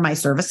match for my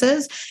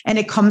services. And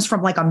it comes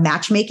from like a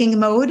matchmaking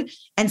mode.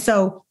 And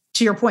so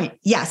to your point,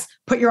 yes,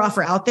 put your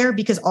offer out there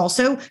because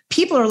also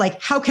people are like,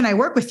 how can I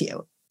work with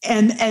you?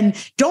 And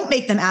don't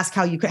make them ask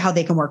how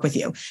they can work with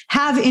you.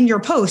 Have in your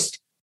post,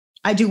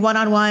 I do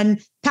one-on-one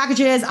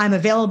packages. I'm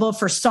available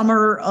for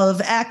summer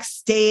of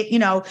X date,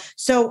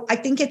 So I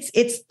think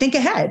it's think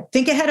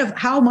ahead of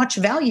how much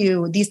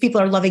value these people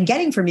are loving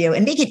getting from you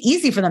and make it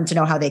easy for them to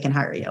know how they can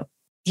hire you.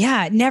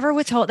 Yeah. Never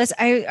withhold.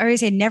 I always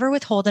say never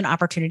withhold an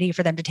opportunity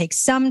for them to take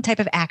some type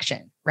of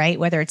action, right?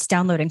 Whether it's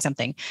downloading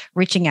something,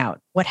 reaching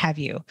out, what have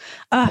you.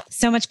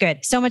 So much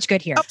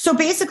good here. So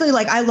basically,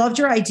 like I loved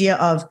your idea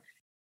of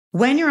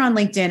when you're on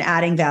LinkedIn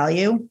adding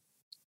value.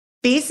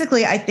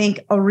 Basically, I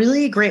think a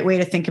really great way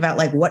to think about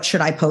like, what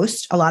should I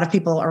post? A lot of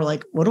people are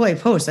like, what do I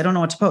post? I don't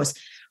know what to post.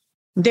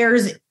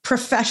 There's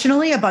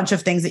professionally a bunch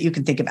of things that you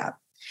can think about.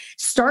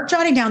 Start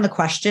jotting down the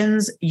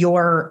questions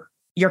your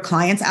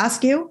clients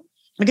ask you.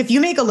 Like if you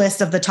make a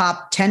list of the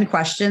top 10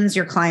 questions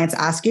your clients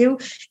ask you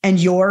and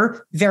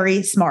your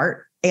very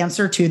smart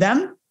answer to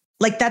them,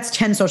 like that's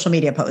 10 social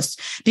media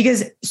posts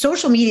because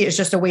social media is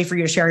just a way for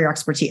you to share your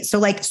expertise. So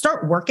like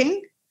start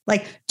working,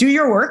 like do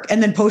your work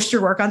and then post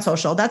your work on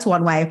social. That's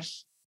one way.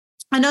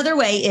 Another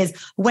way is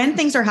when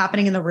things are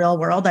happening in the real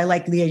world. I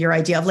like, Leah, your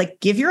idea of like,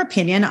 give your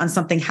opinion on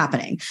something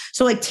happening.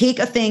 So like take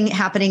a thing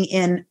happening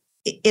in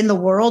the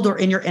world or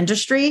in your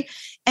industry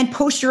and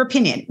post your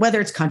opinion,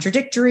 whether it's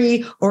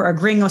contradictory or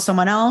agreeing with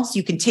someone else.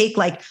 You can take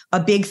like a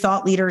big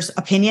thought leader's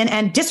opinion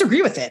and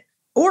disagree with it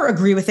or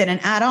agree with it and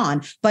add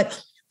on.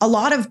 But a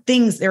lot of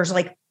things, there's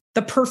like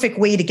the perfect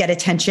way to get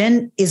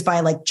attention is by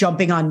like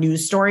jumping on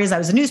news stories. I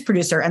was a news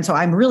producer. And so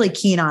I'm really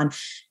keen on,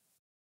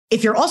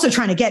 if you're also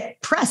trying to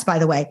get press, by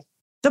the way,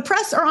 the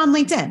press are on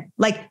LinkedIn.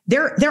 Like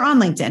they're on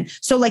LinkedIn.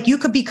 So like you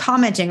could be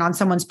commenting on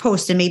someone's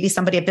post and maybe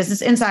somebody at Business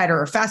Insider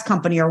or Fast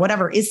Company or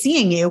whatever is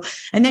seeing you.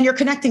 And then you're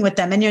connecting with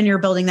them and then you're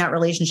building that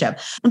relationship.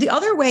 And the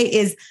other way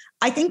is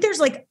I think there's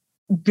like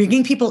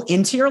bringing people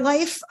into your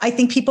life. I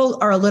think people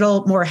are a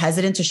little more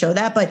hesitant to show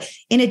that. But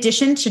in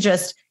addition to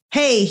just,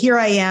 hey, here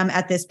I am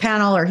at this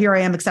panel or here I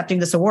am accepting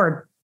this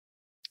award,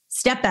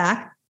 step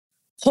back,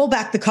 pull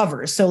back the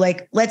covers. So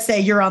like, let's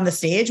say you're on the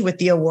stage with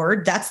the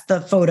award. That's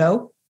the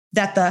photo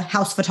that the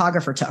house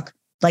photographer took.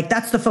 Like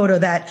that's the photo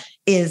that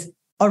is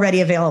already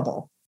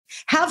available.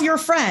 Have your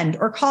friend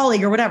or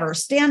colleague or whatever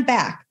stand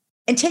back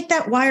and take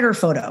that wider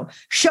photo.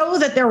 Show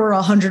that there were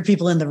 100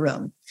 people in the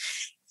room.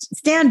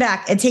 Stand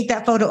back and take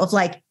that photo of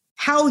like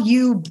how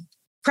you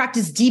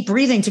practice deep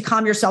breathing to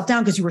calm yourself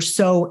down because you were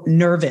so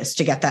nervous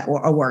to get that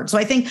award. So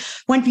I think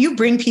when you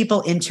bring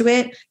people into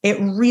it, it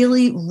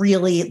really,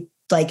 really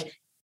like,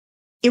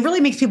 it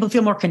really makes people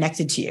feel more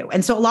connected to you.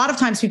 And so a lot of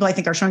times people I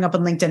think are showing up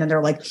on LinkedIn and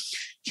they're like,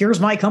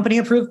 here's my company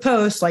approved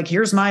post. Like,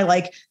 here's my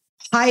like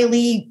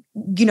highly,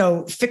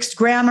 fixed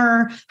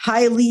grammar,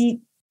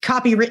 highly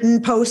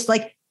copywritten post.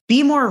 Like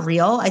be more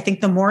real. I think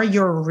the more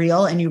you're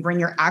real and you bring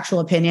your actual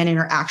opinion and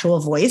your actual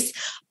voice,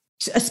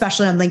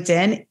 especially on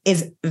LinkedIn,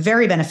 is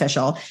very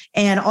beneficial.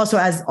 And also,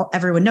 as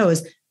everyone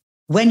knows,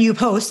 when you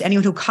post,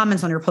 anyone who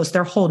comments on your post,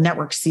 their whole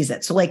network sees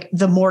it. So like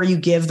the more you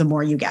give, the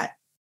more you get.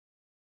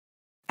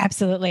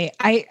 Absolutely.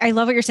 I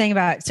love what you're saying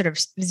about sort of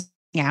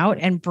out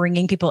and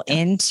bringing people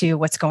into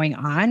what's going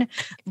on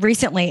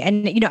recently.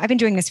 And, I've been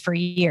doing this for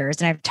years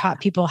and I've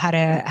taught people how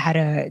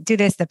to do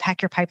this. The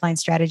Pack Your Pipeline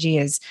strategy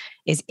is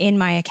in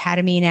my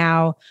academy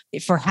now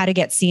for how to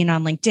get seen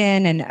on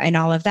LinkedIn and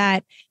all of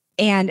that.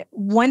 And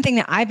one thing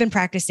that I've been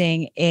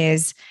practicing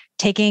is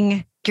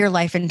taking your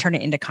life and turn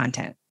it into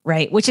content,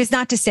 right? Which is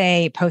not to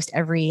say post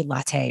every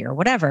latte or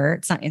whatever.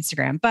 It's not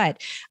Instagram,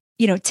 but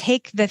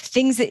take the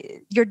things that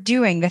you're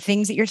doing, the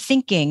things that you're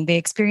thinking, the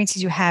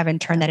experiences you have, and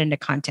turn that into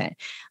content.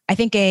 I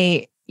think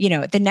the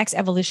next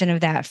evolution of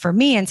that for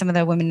me and some of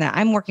the women that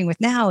I'm working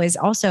with now is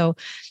also,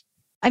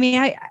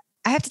 I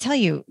have to tell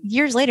you,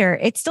 years later,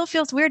 it still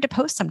feels weird to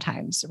post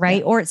sometimes, right?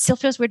 Yeah. Or it still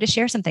feels weird to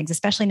share some things,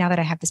 especially now that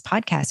I have this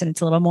podcast and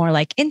it's a little more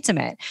like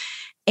intimate.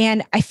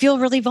 And I feel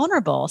really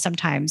vulnerable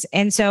sometimes.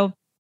 And so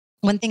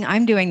one thing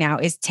I'm doing now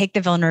is take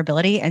the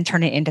vulnerability and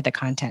turn it into the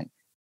content.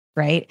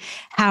 Right?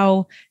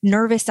 How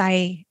nervous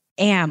I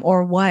am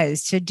or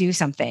was to do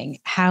something,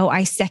 how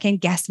I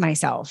second guess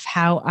myself,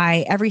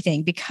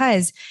 everything,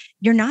 because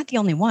you're not the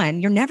only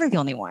one. You're never the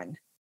only one.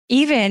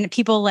 Even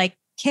people like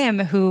Kim,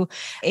 who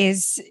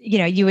is,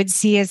 you would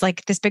see as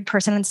like this big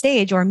person on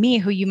stage, or me,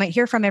 who you might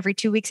hear from every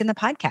 2 weeks in the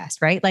podcast,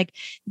 right? Like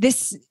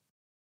this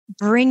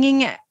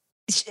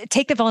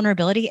take the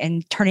vulnerability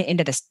and turn it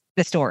into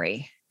the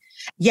story.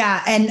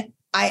 Yeah. And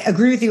I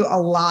agree with you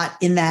a lot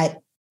in that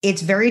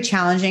it's very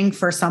challenging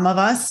for some of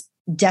us,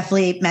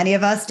 definitely many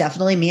of us,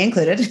 definitely me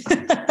included.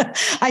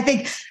 I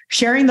think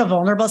sharing the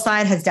vulnerable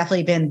side has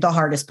definitely been the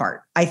hardest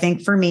part. I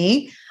think for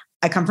me,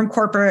 I come from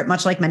corporate,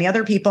 much like many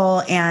other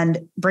people, and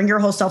bring your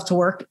whole self to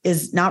work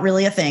is not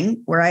really a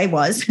thing where I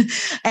was.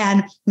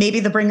 And maybe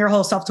the bring your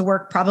whole self to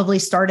work probably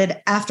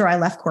started after I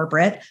left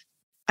corporate.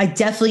 I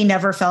definitely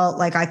never felt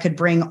like I could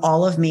bring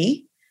all of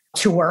me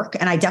to work.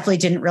 And I definitely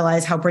didn't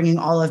realize how bringing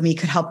all of me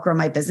could help grow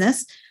my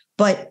business.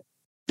 But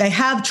I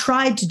have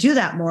tried to do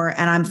that more,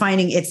 and I'm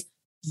finding it's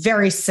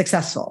very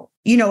successful,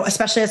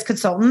 especially as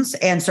consultants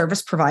and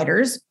service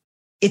providers.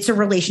 It's a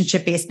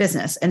relationship-based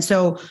business. And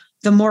so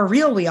the more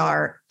real we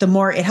are, the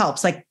more it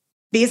helps. Like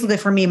basically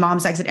for me,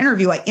 Mom's Exit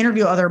Interview, I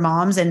interview other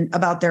moms and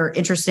about their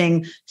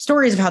interesting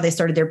stories of how they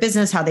started their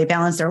business, how they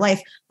balance their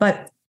life.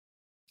 But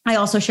I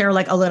also share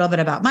like a little bit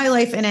about my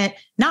life in it,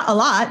 not a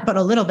lot, but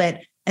a little bit.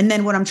 And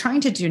then what I'm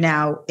trying to do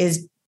now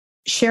is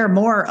share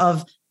more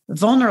of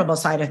vulnerable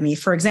side of me.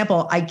 For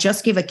example, I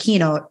just gave a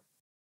keynote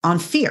on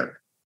fear,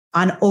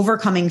 on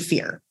overcoming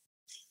fear.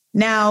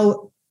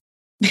 Now,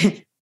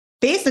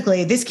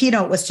 basically, this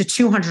keynote was to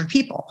 200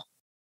 people.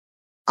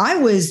 I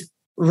was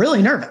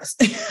really nervous.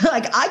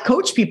 Like I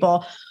coach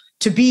people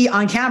to be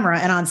on camera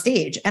and on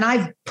stage. And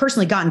I've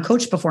personally gotten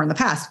coached before in the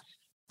past,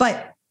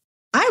 but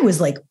I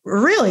was like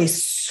really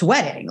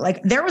sweating.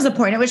 Like there was a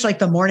point at which like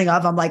the morning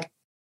of, I'm like,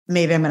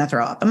 maybe I'm going to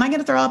throw up. Am I going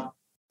to throw up?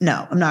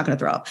 No, I'm not going to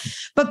throw up.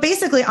 But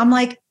basically I'm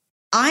like,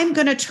 I'm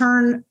going to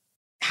turn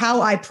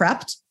how I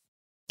prepped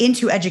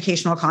into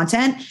educational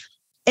content,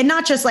 and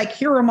not just like,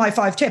 here are my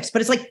 5 tips,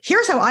 but it's like,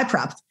 here's how I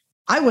prepped.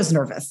 I was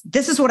nervous.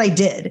 This is what I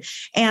did.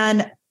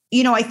 And,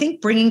 I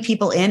think bringing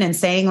people in and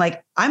saying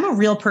like, I'm a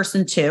real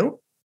person too.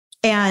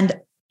 And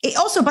it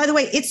also, by the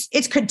way, it's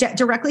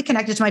directly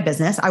connected to my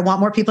business. I want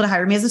more people to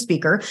hire me as a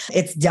speaker.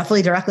 It's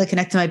definitely directly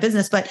connected to my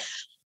business, but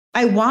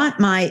I want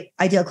my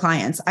ideal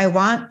clients. I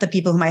want the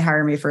people who might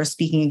hire me for a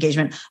speaking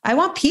engagement. I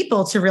want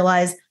people to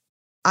realize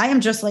I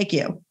am just like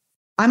you.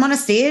 I'm on a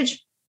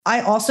stage.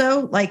 I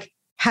also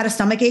had a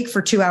stomach ache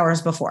for 2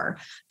 hours before.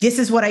 This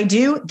is what I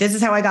do. This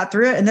is how I got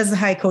through it. And this is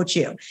how I coach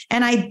you.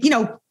 And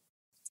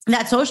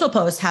that social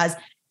post has,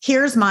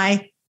 here's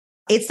my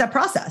 8-step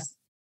process,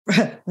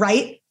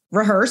 right?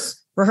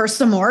 Rehearse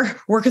some more,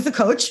 work with a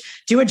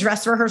coach, do a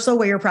dress rehearsal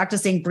where you're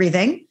practicing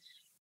breathing,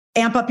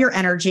 amp up your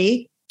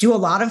energy, do a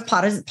lot of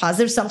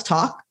positive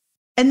self-talk,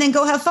 and then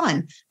go have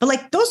fun.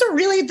 But those are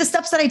really the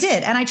steps that I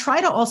did. And I try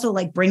to also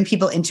bring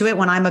people into it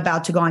when I'm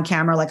about to go on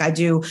camera, like I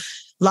do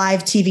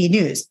live TV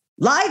news.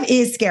 Live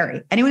is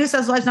scary. Anyone who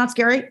says live's not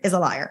scary is a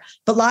liar,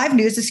 but live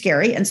news is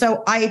scary. And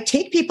so I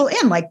take people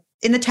in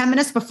the 10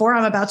 minutes before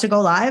I'm about to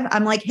go live,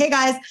 I'm like, hey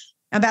guys,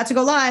 I'm about to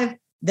go live.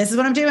 This is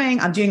what I'm doing.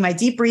 I'm doing my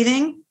deep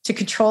breathing to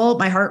control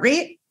my heart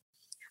rate.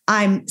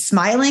 I'm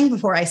smiling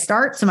before I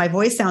start, so my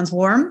voice sounds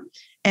warm.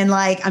 And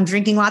I'm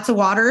drinking lots of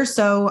water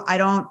so I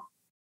don't,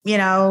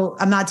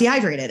 I'm not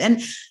dehydrated.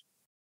 And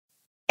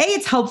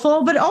it's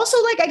helpful, but also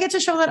I get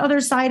to show that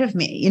other side of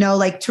me,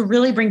 to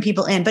really bring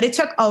people in. But it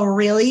took a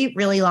really,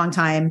 really long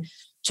time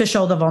to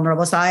show the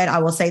vulnerable side. I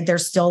will say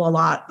there's still a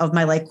lot of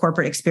my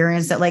corporate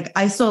experience that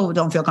I still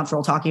don't feel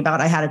comfortable talking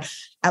about. I had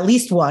at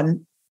least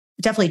one,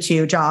 definitely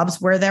 2 jobs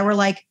where there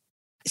were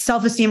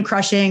self-esteem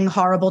crushing,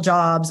 horrible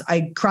jobs.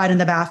 I cried in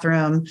the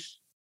bathroom.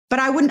 But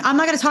I'm not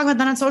going to talk about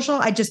that on social.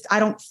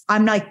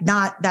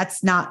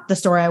 That's not the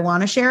story I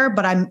want to share,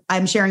 but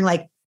I'm sharing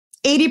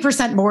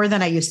 80% more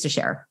than I used to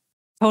share.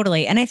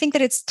 Totally. And I think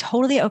that it's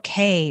totally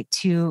okay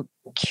to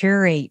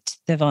curate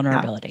the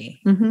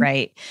vulnerability,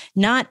 right?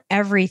 Not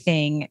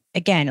everything,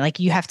 again, like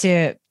you have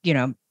to,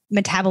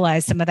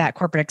 metabolize some of that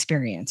corporate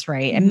experience,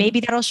 right? And maybe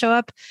that'll show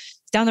up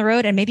down the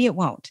road and maybe it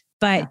won't.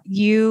 But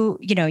you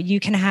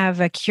can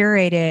have a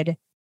curated,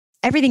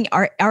 everything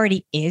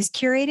already is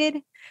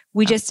curated.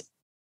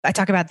 I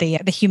talk about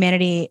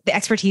the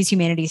expertise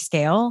humanity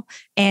scale.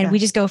 And we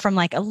just go from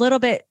like a little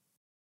bit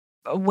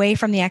away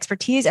from the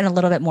expertise and a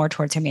little bit more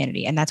towards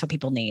humanity. And that's what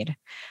people need.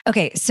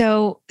 Okay.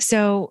 So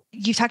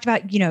you talked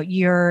about,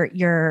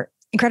 your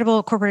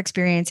incredible corporate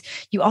experience.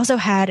 You also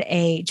had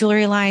a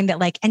jewelry line that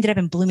like ended up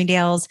in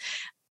Bloomingdale's.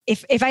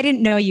 If I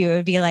didn't know you, it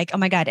would be like, oh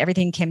my God,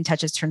 everything Kim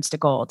touches turns to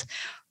gold.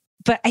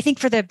 But I think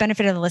for the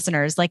benefit of the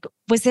listeners, like,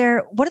 what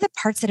are the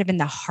parts that have been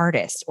the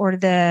hardest, or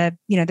some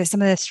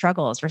of the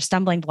struggles or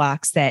stumbling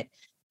blocks that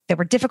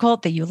were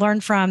difficult, that you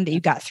learned from, that you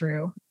got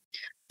through?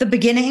 The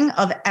beginning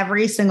of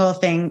every single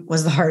thing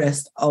was the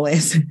hardest,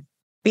 always.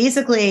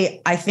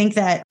 Basically, I think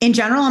that in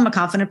general, I'm a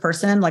confident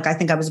person. Like, I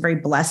think I was very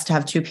blessed to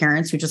have two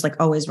parents who just like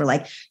always were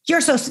like,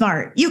 you're so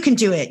smart. You can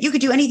do it. You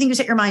could do anything you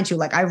set your mind to.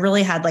 Like, I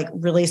really had like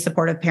really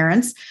supportive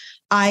parents.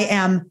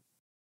 My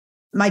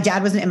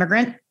dad was an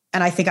immigrant,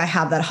 and I think I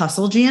have that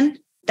hustle gene.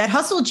 That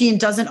hustle gene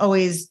doesn't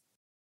always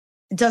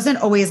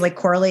like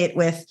correlate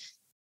with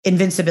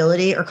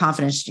invincibility or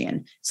confidence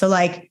gene. So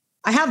like,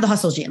 I have the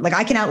hustle gene. Like,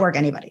 I can outwork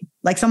anybody.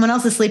 Like, someone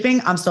else is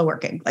sleeping, I'm still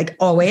working, like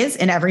always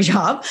in every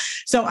job.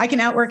 So I can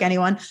outwork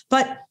anyone.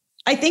 But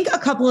I think a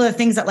couple of the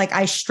things that like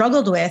I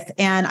struggled with,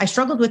 and I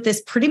struggled with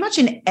this pretty much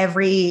in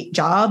every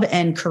job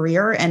and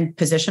career and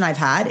position I've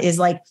had, is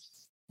like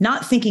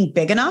not thinking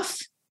big enough.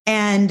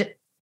 And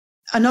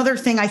another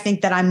thing I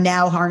think that I'm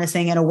now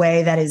harnessing in a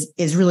way that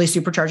is really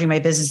supercharging my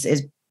business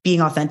is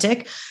being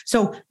authentic.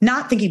 So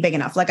not thinking big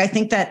enough. Like, I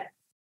think that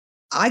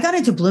I got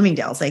into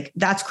Bloomingdale's. Like,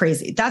 that's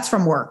crazy. That's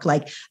from work.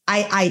 Like,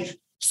 I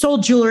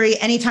sold jewelry.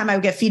 Anytime I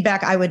would get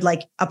feedback, I would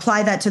like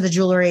apply that to the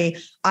jewelry.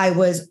 I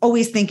was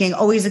always thinking,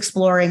 always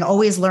exploring,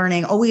 always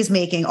learning, always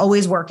making,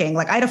 always working.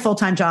 Like, I had a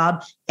full-time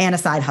job and a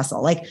side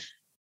hustle. Like,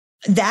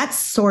 that's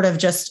sort of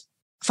just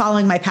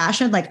following my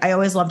passion. Like, I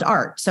always loved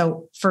art.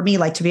 So for me,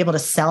 like, to be able to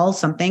sell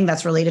something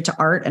that's related to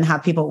art and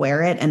have people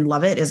wear it and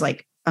love it is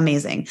like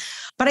amazing.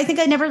 But I think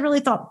I never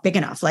really thought big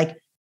enough. Like,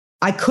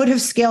 I could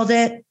have scaled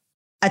it.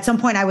 At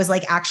some point I was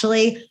like,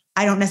 actually,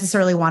 I don't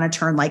necessarily want to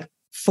turn like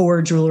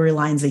 4 jewelry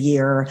lines a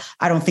year.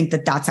 I don't think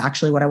that that's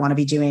actually what I want to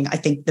be doing. I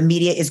think the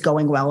media is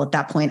going well. At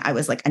that point, I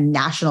was like a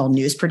national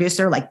news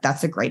producer. Like,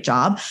 that's a great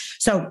job.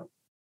 So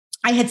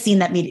I had seen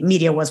that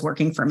media was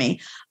working for me.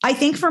 I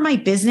think for my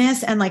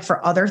business and like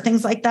for other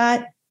things like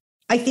that,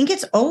 I think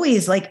it's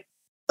always like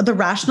the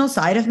rational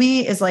side of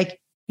me is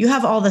like, you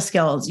have all the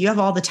skills, you have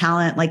all the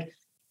talent, like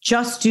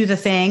just do the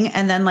thing.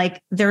 And then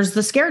like, there's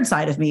the scared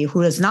side of me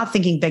who is not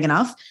thinking big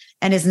enough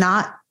and is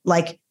not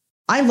like,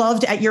 I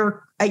loved at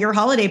your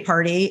holiday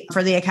party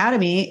for the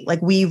Academy, like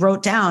we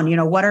wrote down,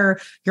 what are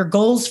your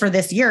goals for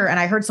this year? And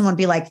I heard someone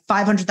be like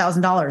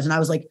 $500,000. And I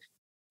was like,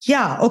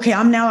 yeah, okay,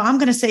 I'm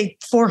going to say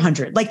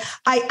 400. Like,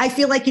 I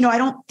feel like, I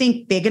don't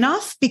think big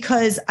enough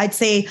because I'd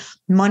say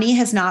money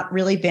has not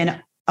really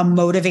been a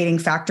motivating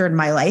factor in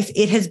my life.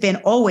 It has been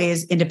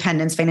always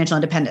independence, financial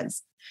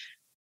independence.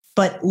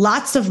 But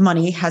lots of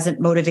money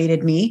hasn't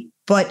motivated me,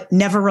 but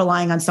never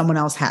relying on someone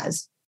else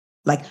has.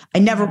 Like, I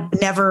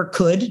never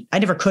could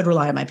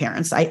rely on my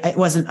parents. It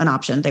wasn't an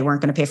option. They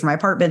weren't going to pay for my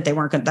apartment.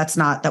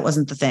 That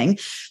wasn't the thing.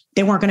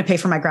 They weren't going to pay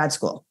for my grad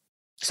school.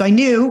 So I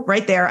knew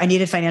right there, I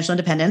needed financial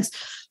independence,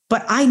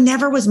 but I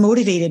never was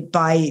motivated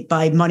by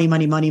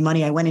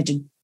money. I went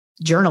into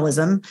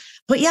journalism.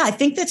 But yeah, I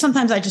think that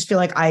sometimes I just feel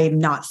like I'm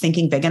not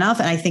thinking big enough.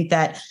 And I think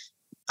that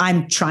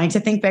I'm trying to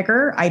think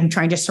bigger. I'm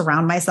trying to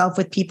surround myself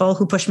with people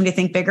who push me to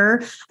think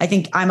bigger. I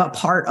think I'm a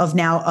part of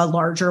now a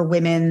larger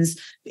women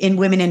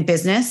in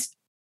business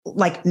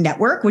like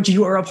network, which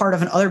you are a part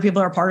of and other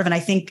people are a part of. And I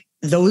think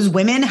those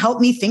women help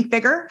me think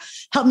bigger,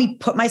 help me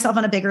put myself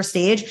on a bigger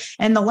stage.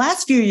 And the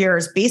last few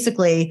years,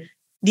 basically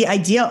the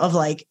idea of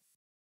like,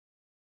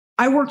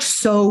 I worked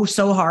so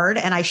hard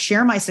and I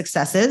share my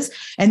successes.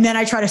 And then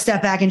I try to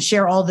step back and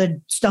share all the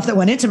stuff that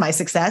went into my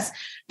success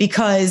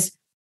because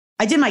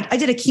I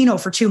did a keynote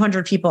for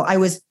 200 people. I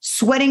was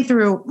sweating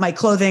through my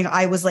clothing.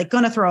 I was like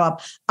going to throw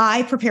up.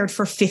 I prepared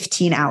for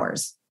 15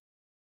 hours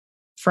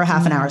for a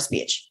half an hour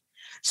speech.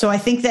 So I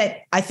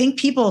think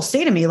people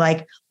say to me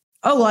like,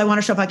 oh, well, I want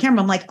to show up on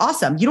camera. I'm like,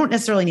 awesome. You don't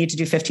necessarily need to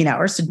do 15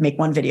 hours to make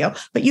one video,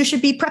 but you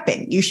should be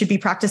prepping. You should be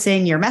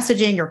practicing your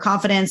messaging, your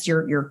confidence,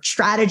 your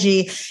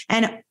strategy.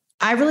 And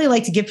I really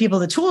like to give people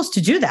the tools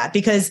to do that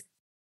because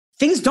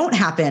things don't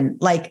happen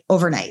like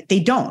overnight. They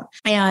don't.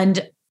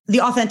 And the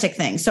authentic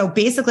thing. So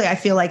basically, I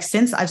feel like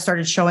since I've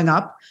started showing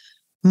up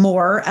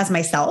more as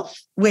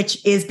myself,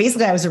 which is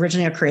basically, I was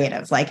originally a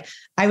creative. Like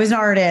I was an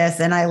artist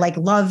and I like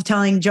love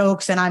telling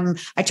jokes and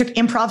I took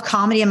improv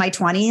comedy in my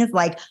 20s.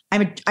 Like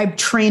I'm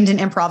trained in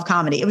improv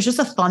comedy. It was just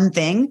a fun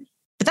thing,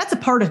 but that's a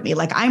part of me.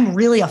 Like I'm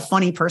really a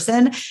funny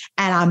person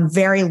and I'm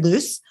very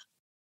loose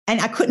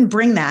and I couldn't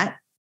bring that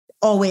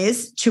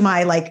always to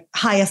my like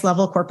highest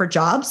level corporate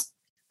jobs.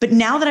 But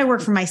now that I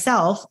work for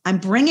myself, I'm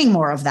bringing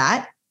more of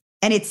that.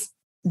 And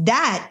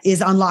that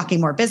is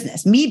unlocking more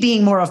business. Me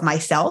being more of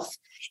myself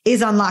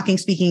is unlocking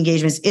speaking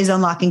engagements, is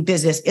unlocking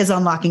business, is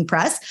unlocking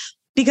press.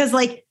 Because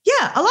like,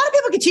 yeah, a lot of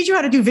people can teach you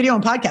how to do video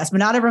and podcasts, but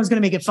not everyone's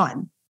going to make it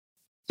fun.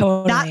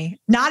 Totally.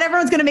 Not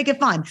everyone's going to make it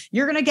fun.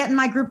 You're going to get in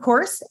my group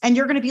course and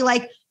you're going to be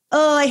like,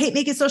 oh, I hate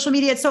making social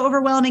media. It's so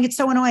overwhelming. It's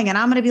so annoying. And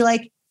I'm going to be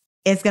like,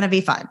 it's going to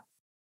be fun.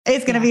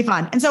 It's going to be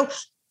fun. And so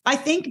I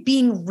think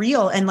being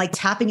real and like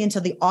tapping into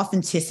the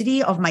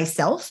authenticity of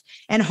myself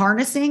and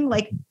harnessing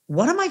like,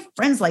 what do my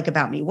friends like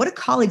about me? What do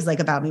colleagues like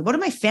about me? What do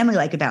my family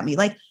like about me?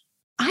 Like,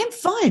 I'm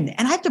fun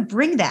and I have to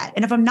bring that.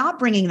 And if I'm not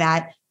bringing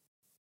that,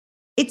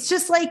 it's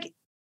just like,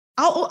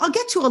 I'll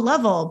get to a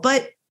level,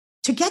 but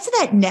to get to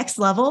that next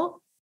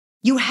level,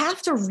 you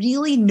have to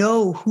really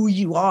know who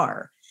you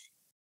are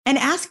and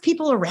ask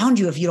people around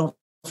you if you don't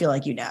feel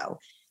like you know.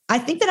 I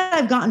think that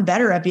I've gotten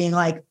better at being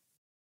like,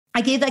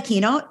 I gave that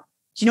keynote.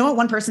 Do you know what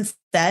one person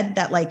said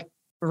that like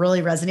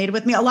really resonated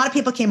with me? A lot of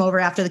people came over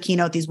after the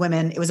keynote, these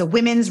women, it was a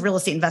women's real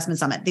estate investment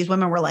summit. These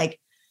women were like,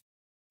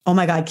 oh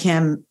my God,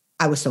 Kim,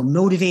 I was so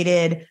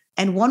motivated.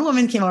 And one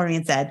woman came over to me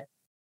and said,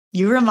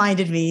 you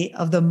reminded me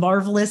of the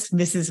marvelous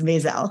Mrs.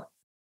 Maisel.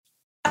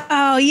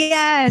 Oh,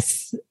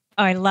 yes.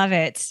 Oh, I love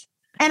it.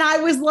 And I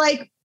was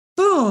like,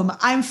 boom,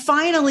 I'm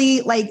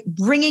finally like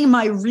bringing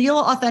my real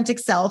authentic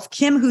self,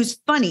 Kim, who's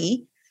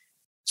funny,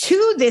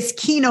 to this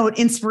keynote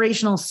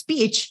inspirational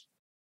speech.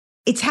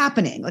 It's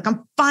happening. Like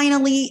I'm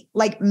finally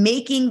like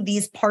making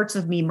these parts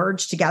of me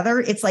merge together.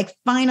 It's like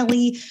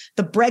finally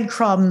the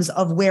breadcrumbs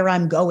of where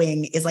I'm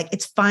going is like,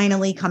 it's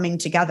finally coming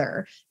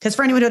together. Because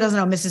for anyone who doesn't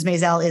know, Mrs.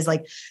 Maisel is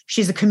like,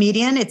 she's a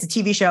comedian. It's a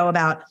TV show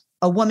about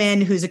a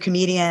woman who's a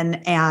comedian.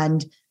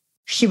 And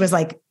she was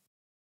like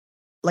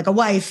a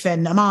wife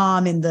and a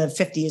mom in the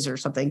 50s or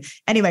something.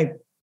 Anyway,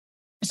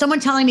 someone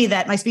telling me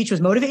that my speech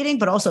was motivating,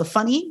 but also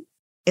funny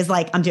is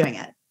like, I'm doing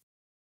it.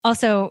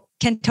 Also,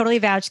 can totally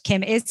vouch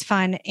Kim is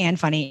fun and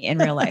funny in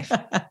real life.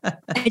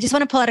 I just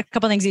want to pull out a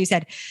couple of things that you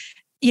said.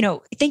 You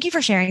know, thank you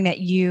for sharing that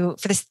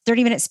for this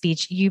 30-minute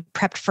speech, you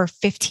prepped for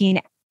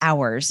 15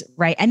 hours,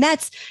 right? And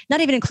that's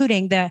not even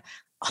including the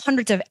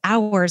hundreds of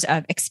hours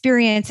of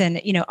experience and,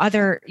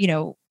 other,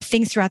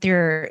 things throughout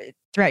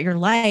your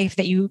life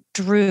that you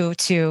drew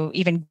to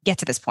even get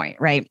to this point,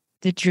 right?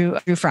 That drew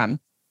from.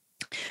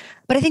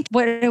 But I think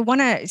what I want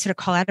to sort of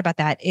call out about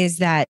that is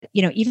that,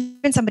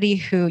 even somebody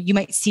who you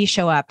might see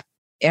show up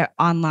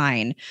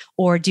online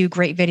or do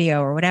great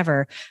video or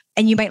whatever,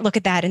 and you might look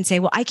at that and say,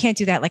 well, I can't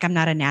do that. Like I'm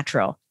not a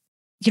natural.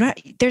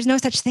 There's no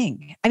such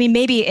thing. I mean,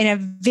 maybe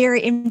in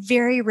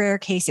very rare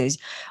cases,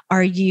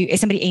 is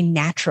somebody a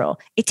natural?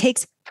 It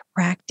takes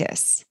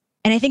practice.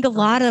 And I think a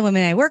lot of the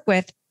women I work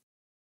with,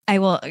 I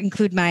will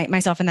include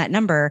myself in that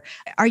number,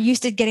 are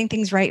used to getting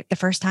things right the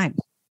first time.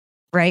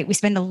 Right? We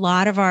spend a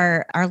lot of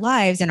our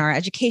lives and our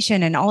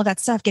education and all of that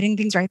stuff getting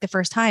things right the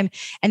first time.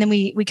 And then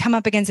we come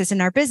up against this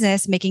in our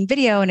business, making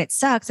video, and it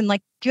sucks. And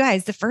like, you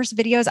guys, the first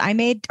videos I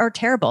made are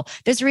terrible.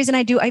 There's a reason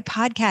I do a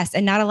podcast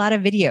and not a lot of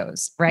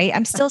videos, right?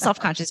 I'm still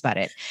self-conscious about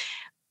it,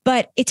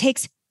 but it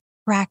takes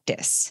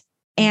practice.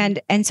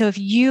 And so if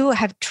you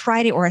have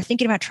tried it or are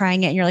thinking about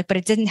trying it and you're like, but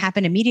it didn't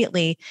happen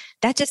immediately,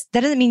 that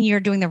doesn't mean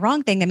you're doing the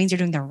wrong thing. That means you're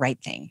doing the right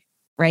thing.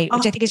 Right.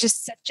 Which I think is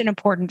just such an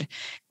important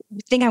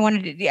thing.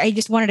 I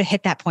just wanted to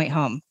hit that point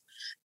home.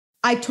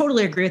 I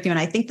totally agree with you. And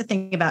I think the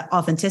thing about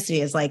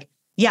authenticity is like,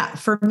 yeah,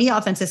 for me,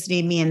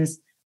 authenticity means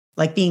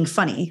like being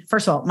funny.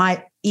 First of all,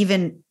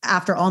 even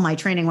after all my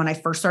training, when I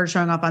first started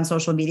showing up on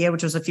social media,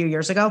 which was a few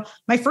years ago,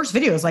 my first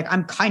video was like,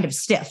 I'm kind of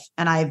stiff.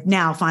 And I've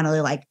now finally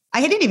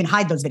I didn't even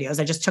hide those videos.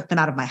 I just took them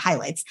out of my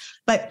highlights,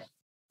 but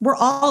we're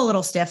all a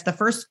little stiff. The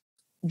first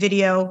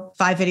video,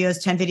 5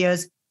 videos, 10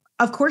 videos,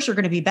 of course, you're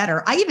going to be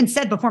better. I even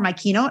said before my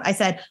keynote, I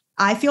said,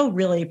 I feel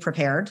really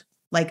prepared.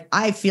 Like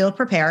I feel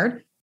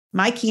prepared.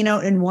 My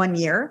keynote in 1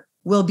 year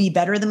will be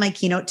better than my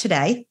keynote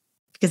today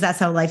because that's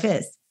how life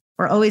is.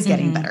 We're always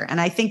getting better. And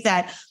I think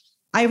that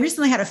I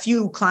recently had a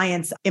few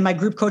clients in my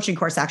group coaching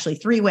course, actually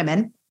 3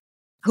 women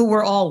who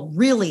were all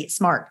really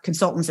smart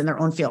consultants in their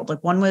own field.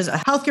 Like one was a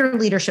healthcare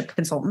leadership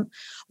consultant,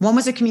 one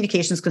was a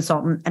communications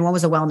consultant, and one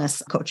was a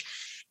wellness coach.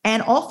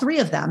 And all 3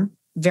 of them,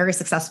 very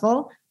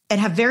successful, and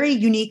have very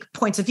unique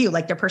points of view,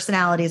 like their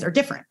personalities are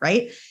different,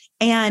 right?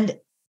 And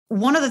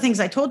one of the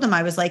things I told them,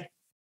 I was like,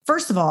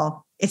 first of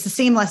all, it's the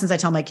same lessons I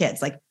tell my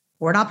kids. Like,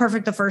 we're not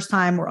perfect the first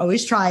time. We're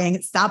always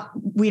trying. Stop.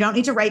 We don't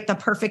need to write the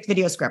perfect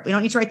video script. We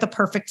don't need to write the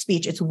perfect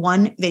speech. It's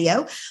one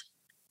video.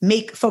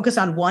 Focus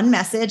on one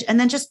message and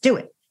then just do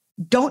it.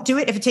 Don't do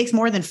it. If it takes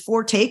more than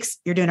 4 takes,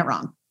 you're doing it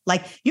wrong.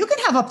 Like you can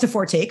have up to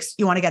 4 takes.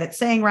 You want to get it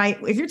saying right.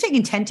 If you're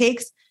taking 10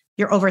 takes,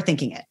 you're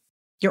overthinking it.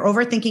 You're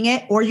overthinking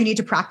it, or you need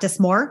to practice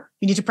more.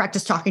 You need to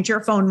practice talking to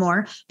your phone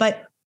more.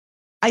 But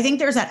I think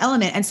there's that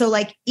element. And so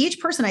like each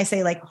person I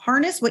say, like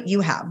harness what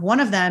you have. One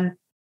of them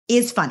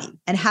is funny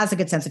and has a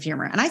good sense of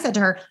humor. And I said to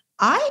her,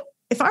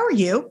 if I were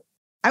you,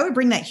 I would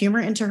bring that humor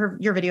into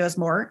your videos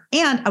more,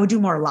 and I would do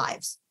more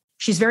lives.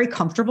 She's very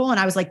comfortable. And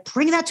I was like,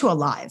 bring that to a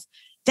live.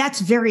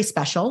 That's very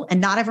special. And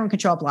not everyone can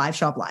show up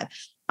live.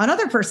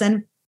 Another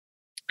person,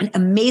 an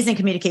amazing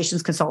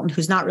communications consultant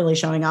who's not really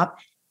showing up,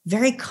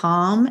 very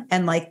calm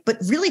and like, but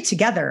really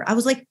together. I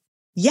was like,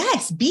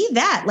 yes, be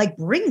that, like,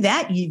 bring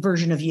that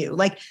version of you.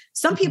 Like,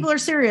 some people are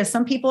serious.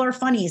 Some people are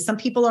funny. Some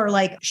people are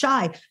like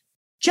shy.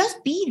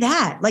 Just be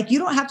that. Like, you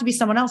don't have to be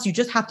someone else. You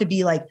just have to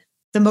be like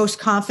the most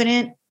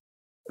confident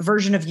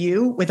version of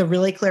you with a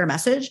really clear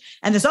message.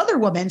 And this other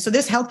woman, so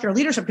this healthcare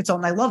leadership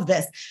consultant, I love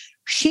this.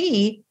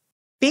 She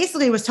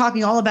basically was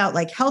talking all about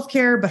like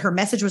healthcare, but her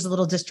message was a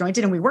little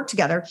disjointed, and we worked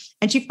together.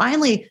 And she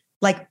finally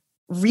like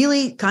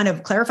really kind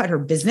of clarified her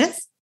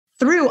business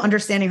through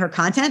understanding her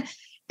content.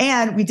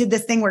 And we did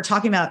this thing where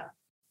talking about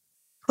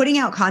putting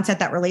out content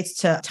that relates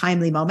to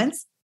timely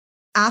moments.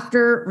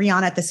 After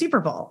Rihanna at the Super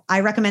Bowl,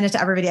 I recommended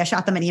to everybody, I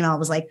shot them an email. It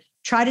was like,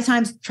 try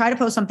to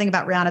post something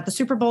about Rihanna at the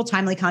Super Bowl.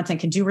 Timely content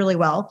can do really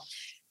well.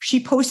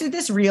 She posted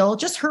this reel,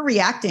 just her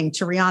reacting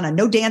to Rihanna,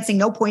 no dancing,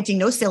 no pointing,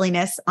 no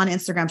silliness on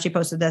Instagram. She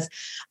posted this.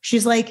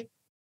 She's like,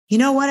 you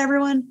know what,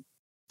 everyone?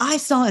 I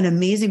saw an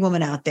amazing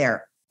woman out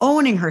there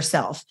owning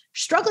herself,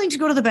 struggling to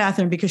go to the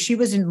bathroom because she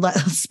was in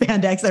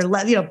spandex or,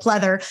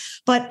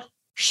 pleather, but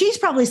she's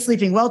probably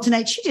sleeping well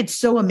tonight. She did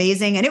so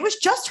amazing. And it was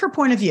just her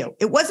point of view.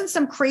 It wasn't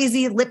some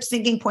crazy lip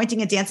syncing,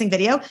 pointing and dancing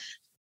video,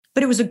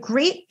 but it was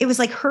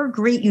like her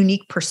great,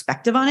 unique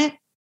perspective on it.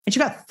 And she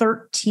got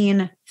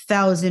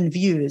 13,000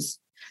 views.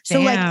 So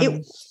Damn.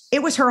 Like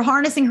it was her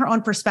harnessing her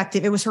own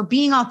perspective. It was her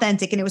being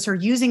authentic, and it was her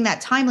using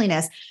that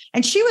timeliness.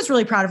 And she was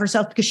really proud of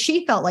herself because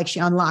she felt like she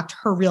unlocked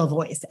her real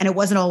voice. And it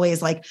wasn't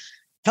always like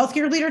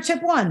healthcare leader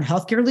tip 1,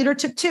 healthcare leader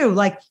tip 2,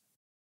 like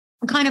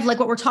kind of like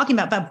what we're talking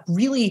about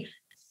really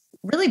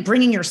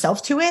bringing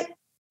yourself to it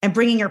and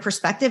bringing your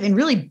perspective and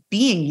really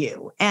being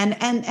you. And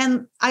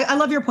I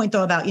love your point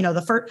though about,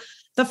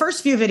 the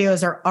first few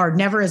videos are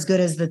never as good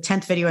as the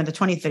 10th video and the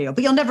 20th video,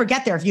 but you'll never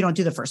get there if you don't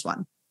do the first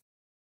one.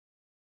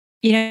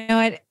 You know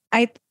what?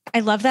 I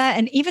love that.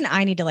 And even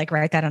I need to like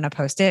write that on a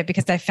Post-it,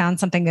 because I found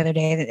something the other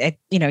day that,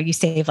 you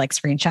save like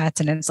screenshots,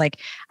 and it's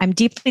like, I'm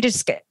deeply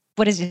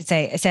what does it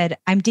say? It said,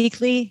 I'm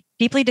deeply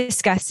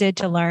disgusted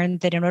to learn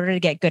that in order to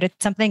get good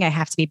at something, I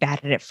have to be bad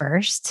at it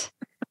first.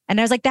 And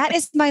I was like, that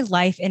is my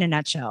life in a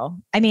nutshell.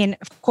 I mean,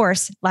 of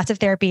course, lots of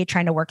therapy,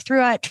 trying to work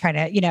through it, trying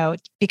to,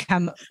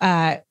 become,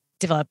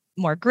 develop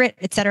more grit,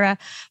 et cetera.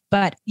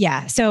 But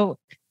yeah, so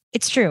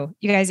it's true.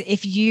 You guys,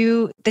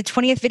 the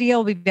 20th video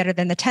will be better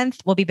than the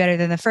 10th, will be better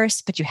than the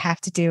first, but you have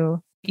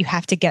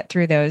to get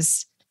through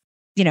those,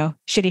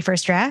 shitty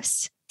first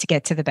drafts to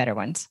get to the better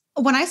ones.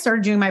 When I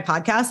started doing my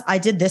podcast, I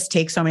did this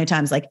take so many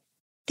times, like,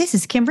 this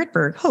is Kim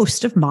Rittberg,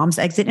 host of Mom's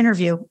Exit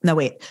Interview. No,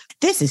 wait,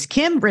 this is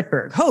Kim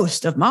Rittberg,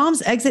 host of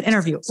Mom's Exit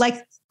Interview.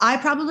 Like, I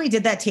probably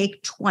did that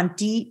take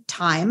 20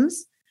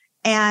 times.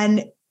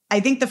 And I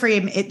think the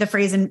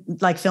phrase in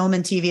like film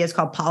and TV is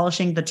called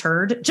polishing the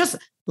turd. Just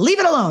leave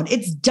it alone.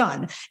 It's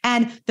done.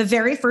 And the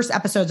very first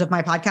episodes of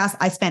my podcast,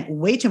 I spent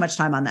way too much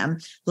time on them,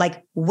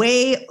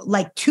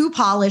 too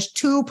polished,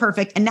 too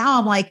perfect. And now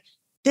I'm like,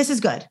 this is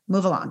good.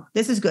 Move along.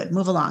 This is good.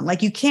 Move along.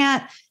 Like, you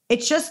can't,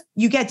 it's just,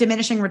 you get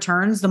diminishing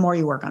returns the more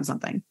you work on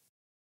something.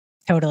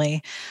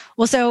 Totally.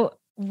 Well, so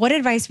what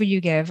advice would you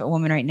give a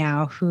woman right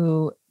now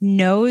who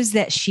knows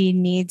that she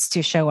needs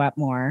to show up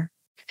more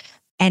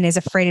and is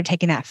afraid of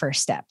taking that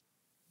first step?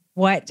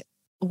 What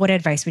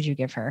advice would you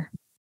give her?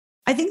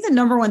 I think the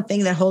number one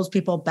thing that holds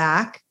people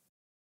back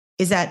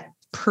is that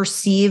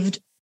perceived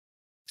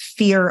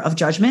fear of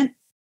judgment.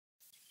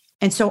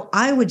 And so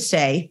I would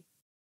say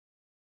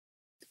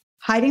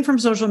hiding from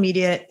social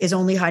media is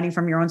only hiding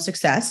from your own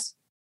success.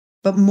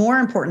 But more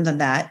important than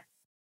that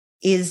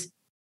is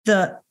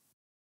the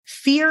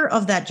fear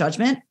of that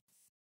judgment.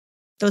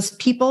 Those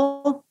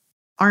people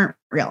aren't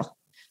real.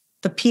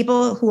 The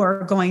people who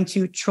are going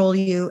to troll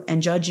you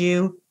and judge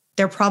you,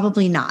 they're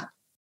probably not.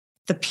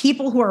 The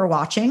people who are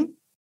watching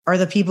are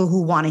the people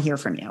who want to hear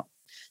from you.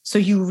 So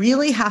you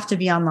really have to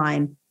be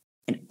online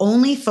and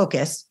only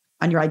focus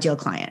on your ideal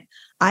client.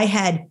 I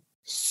had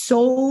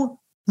so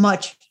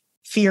much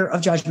fear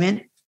of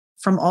judgment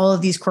from all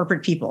of these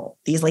corporate people,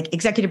 these like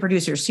executive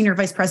producers, senior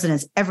vice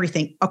presidents,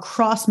 everything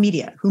across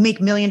media who make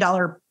 $1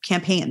 million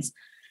campaigns.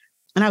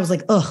 And I was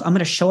like, I'm going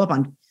to show up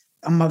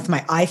with my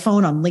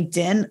iPhone on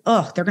LinkedIn.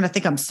 They're going to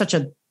think I'm such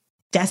a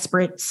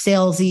desperate,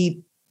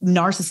 salesy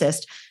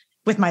narcissist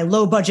with my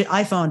low budget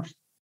iPhone.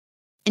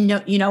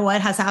 And you know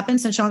what has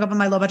happened since showing up on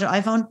my low budget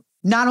iPhone?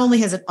 Not only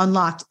has it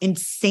unlocked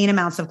insane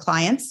amounts of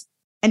clients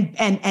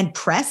and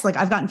press, like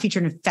I've gotten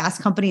featured in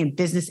Fast Company and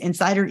Business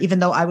Insider, even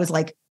though I was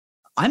like,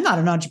 I'm not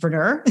an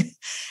entrepreneur.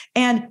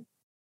 And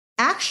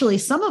actually,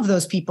 some of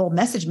those people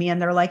message me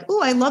and they're like,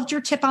 I loved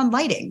your tip on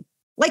lighting.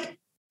 Like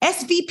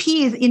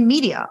SVPs in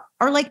media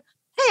are like,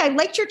 hey, I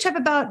liked your tip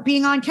about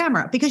being on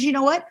camera, because you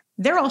know what?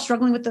 They're all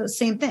struggling with those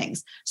same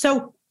things.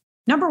 So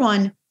number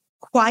one,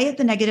 quiet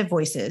the negative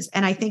voices.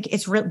 And I think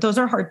those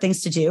are hard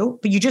things to do,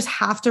 but you just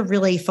have to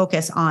really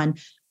focus on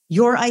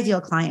your ideal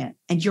client.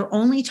 And you're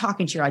only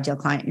talking to your ideal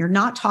client. You're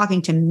not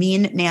talking to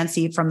mean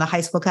Nancy from the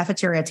high school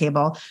cafeteria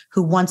table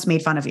who once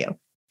made fun of you.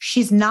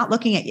 She's not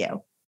looking at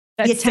you.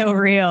 That's so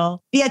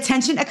real. The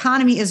attention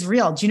economy is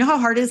real. Do you know how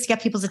hard it is to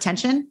get people's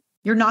attention?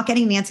 You're not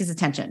getting Nancy's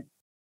attention.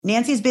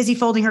 Nancy's busy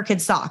folding her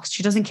kids' socks.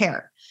 She doesn't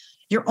care.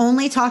 You're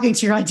only talking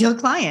to your ideal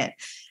client.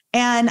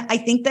 And I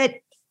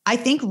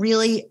think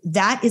really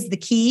that is the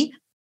key,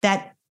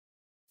 that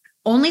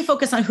only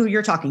focus on who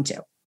you're talking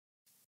to.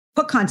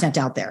 Put content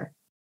out there.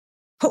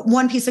 Put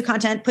one piece of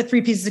content, put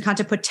 3 pieces of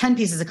content, put 10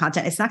 pieces of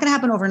content. It's not going to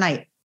happen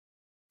overnight,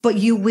 but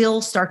you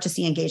will start to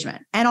see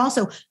engagement. And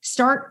also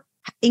start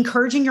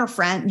encouraging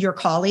your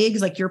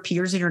colleagues, like your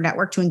peers in your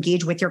network, to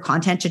engage with your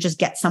content, to just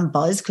get some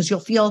buzz, because you'll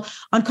feel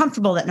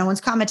uncomfortable that no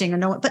one's commenting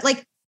but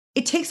like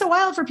it takes a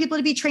while for people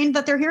to be trained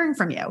that they're hearing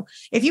from you.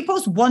 If you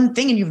post one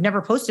thing and you've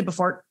never posted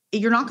before,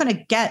 you're not going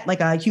to get like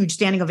a huge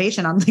standing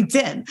ovation on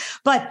LinkedIn,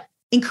 but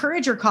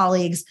encourage your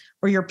colleagues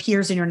or your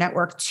peers in your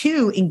network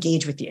to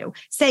engage with you.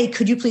 Say,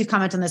 could you please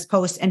comment on this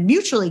post, and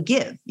mutually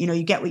give,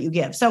 you get what you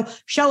give. So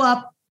show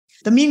up.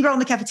 The mean girl in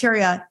the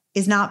cafeteria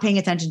is not paying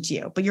attention to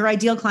you, but your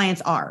ideal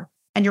clients are.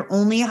 And you're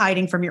only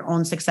hiding from your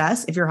own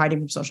success if you're hiding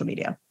from social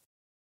media.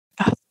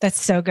 Oh,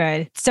 that's so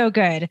good. So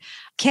good.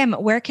 Kim,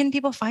 where can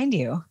people find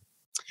you?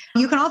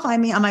 You can all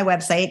find me on my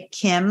website,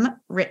 Kim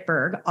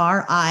Rittberg,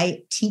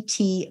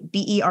 Rittberg.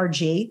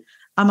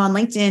 I'm on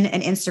LinkedIn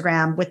and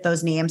Instagram with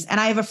those names. And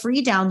I have a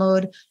free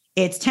download.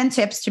 It's 10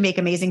 tips to make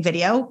amazing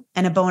video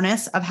and a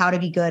bonus of how to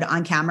be good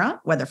on camera,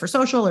 whether for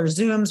social or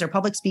Zooms or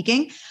public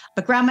speaking.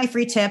 But grab my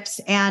free tips.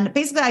 And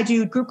basically I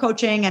do group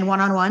coaching and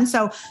one-on-one.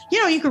 So,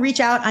 you can reach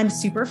out. I'm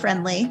super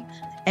friendly.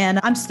 And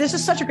this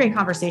is such a great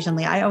conversation,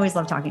 Lee. I always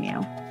love talking to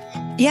you.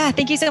 Yeah.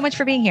 Thank you so much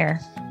for being here.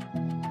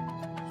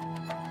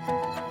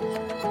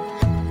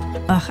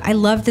 I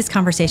love this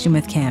conversation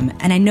with Kim.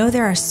 And I know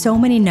there are so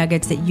many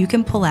nuggets that you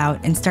can pull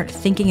out and start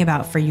thinking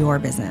about for your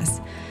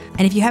business.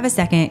 And if you have a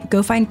second,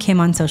 go find Kim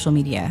on social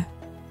media.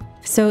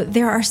 So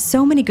there are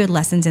so many good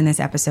lessons in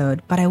this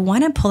episode, but I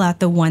want to pull out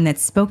the one that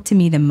spoke to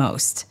me the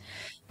most.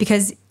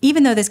 Because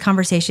even though this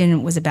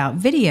conversation was about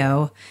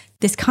video,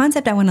 this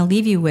concept I want to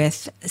leave you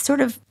with sort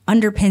of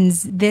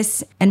underpins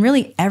this and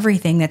really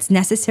everything that's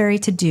necessary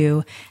to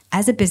do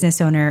as a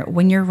business owner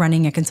when you're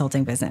running a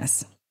consulting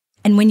business.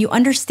 And when you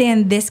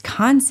understand this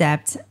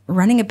concept,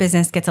 running a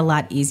business gets a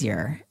lot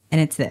easier. And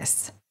it's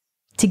this.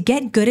 To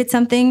get good at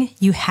something,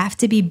 you have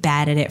to be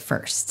bad at it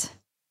first.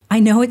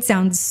 I know it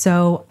sounds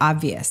so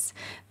obvious,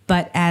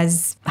 but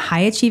as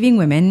high-achieving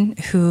women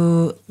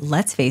who,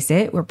 let's face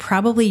it, we're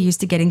probably used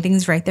to getting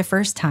things right the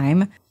first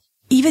time,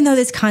 even though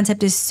this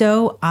concept is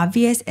so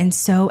obvious and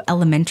so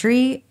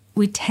elementary,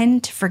 we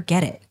tend to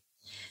forget it.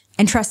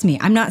 And trust me,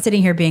 I'm not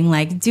sitting here being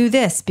like, do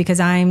this because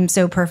I'm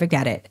so perfect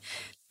at it.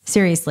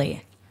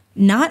 Seriously,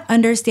 not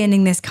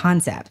understanding this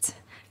concept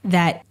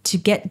that to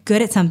get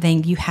good at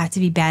something, you have to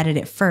be bad at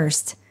it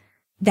first.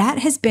 That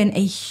has been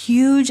a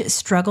huge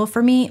struggle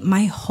for me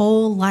my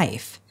whole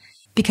life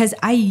because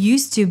I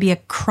used to be a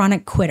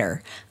chronic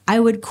quitter. I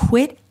would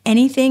quit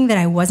anything that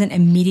I wasn't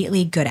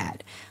immediately good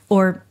at.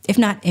 Or if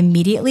not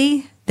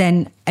immediately,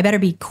 then I better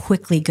be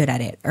quickly good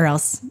at it or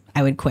else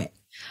I would quit.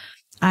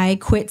 I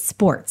quit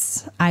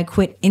sports. I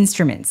quit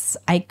instruments.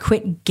 I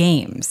quit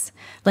games.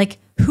 Like,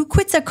 who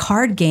quits a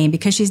card game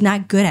because she's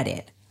not good at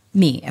it?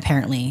 Me,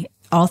 apparently.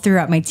 All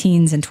throughout my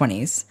teens and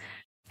 20s.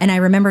 And I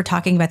remember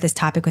talking about this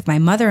topic with my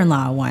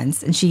mother-in-law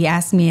once, and she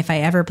asked me if I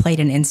ever played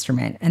an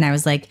instrument. And I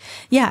was like,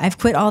 yeah, I've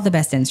quit all the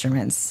best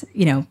instruments,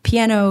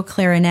 piano,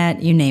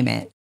 clarinet, you name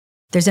it.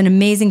 There's an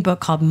amazing book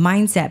called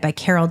Mindset by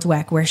Carol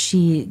Dweck, where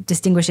she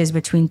distinguishes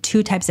between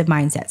 2 types of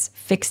mindsets,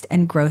 fixed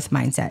and growth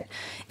mindset.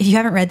 If you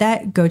haven't read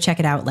that, go check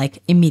it out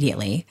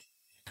immediately.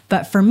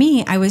 But for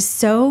me, I was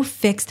so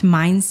fixed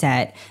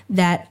mindset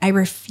that I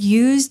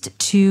refused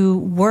to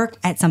work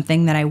at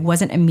something that I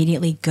wasn't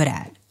immediately good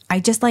at. I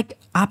just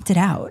opted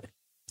out.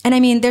 And I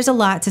mean, there's a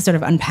lot to sort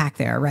of unpack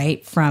there,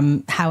 right?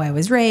 From how I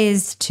was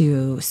raised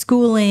to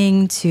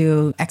schooling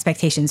to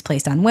expectations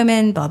placed on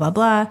women, blah, blah,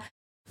 blah.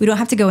 We don't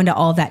have to go into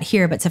all of that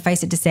here, but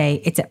suffice it to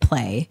say, it's at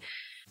play.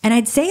 And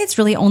I'd say it's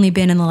really only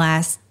been in the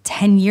last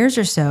 10 years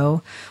or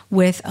so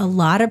with a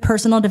lot of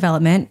personal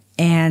development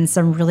and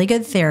some really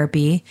good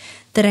therapy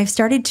that I've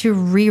started to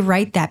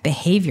rewrite that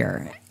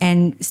behavior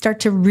and start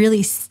to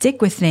really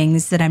stick with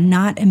things that I'm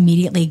not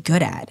immediately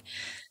good at.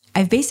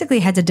 I've basically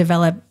had to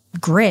develop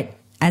grit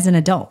as an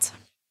adult.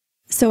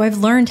 So I've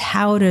learned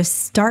how to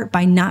start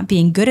by not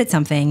being good at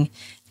something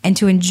and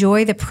to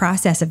enjoy the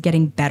process of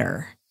getting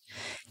better.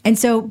 And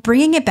so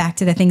bringing it back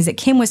to the things that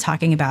Kim was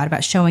talking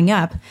about showing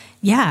up,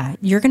 yeah,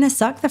 you're going to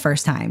suck the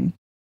first time.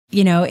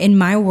 In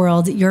my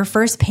world, your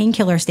first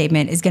painkiller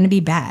statement is going to be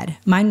bad.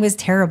 Mine was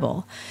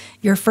terrible.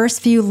 Your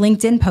first few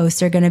LinkedIn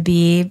posts are going to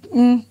be,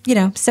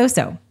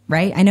 so-so,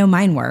 right? I know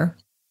mine were.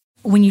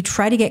 When you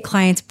try to get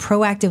clients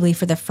proactively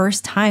for the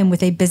first time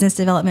with a business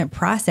development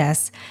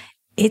process,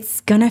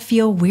 it's going to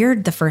feel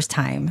weird the first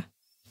time.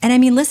 And I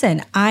mean,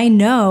 listen, I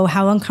know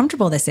how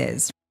uncomfortable this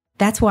is.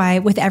 That's why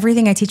with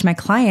everything I teach my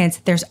clients,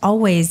 there's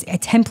always a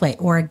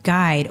template or a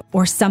guide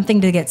or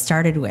something to get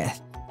started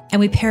with. And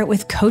we pair it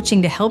with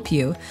coaching to help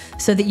you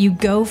so that you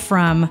go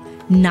from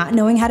not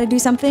knowing how to do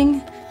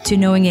something to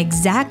knowing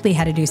exactly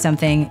how to do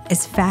something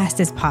as fast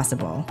as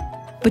possible.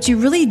 But you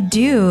really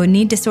do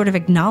need to sort of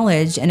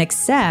acknowledge and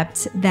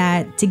accept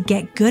that to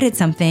get good at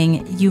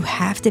something, you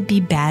have to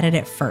be bad at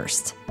it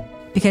first.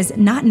 Because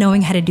not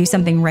knowing how to do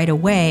something right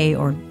away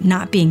or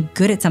not being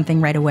good at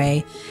something right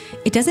away,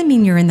 it doesn't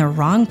mean you're in the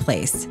wrong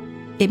place.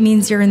 It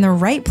means you're in the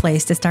right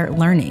place to start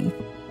learning.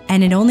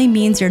 And it only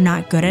means you're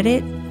not good at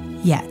it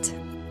yet.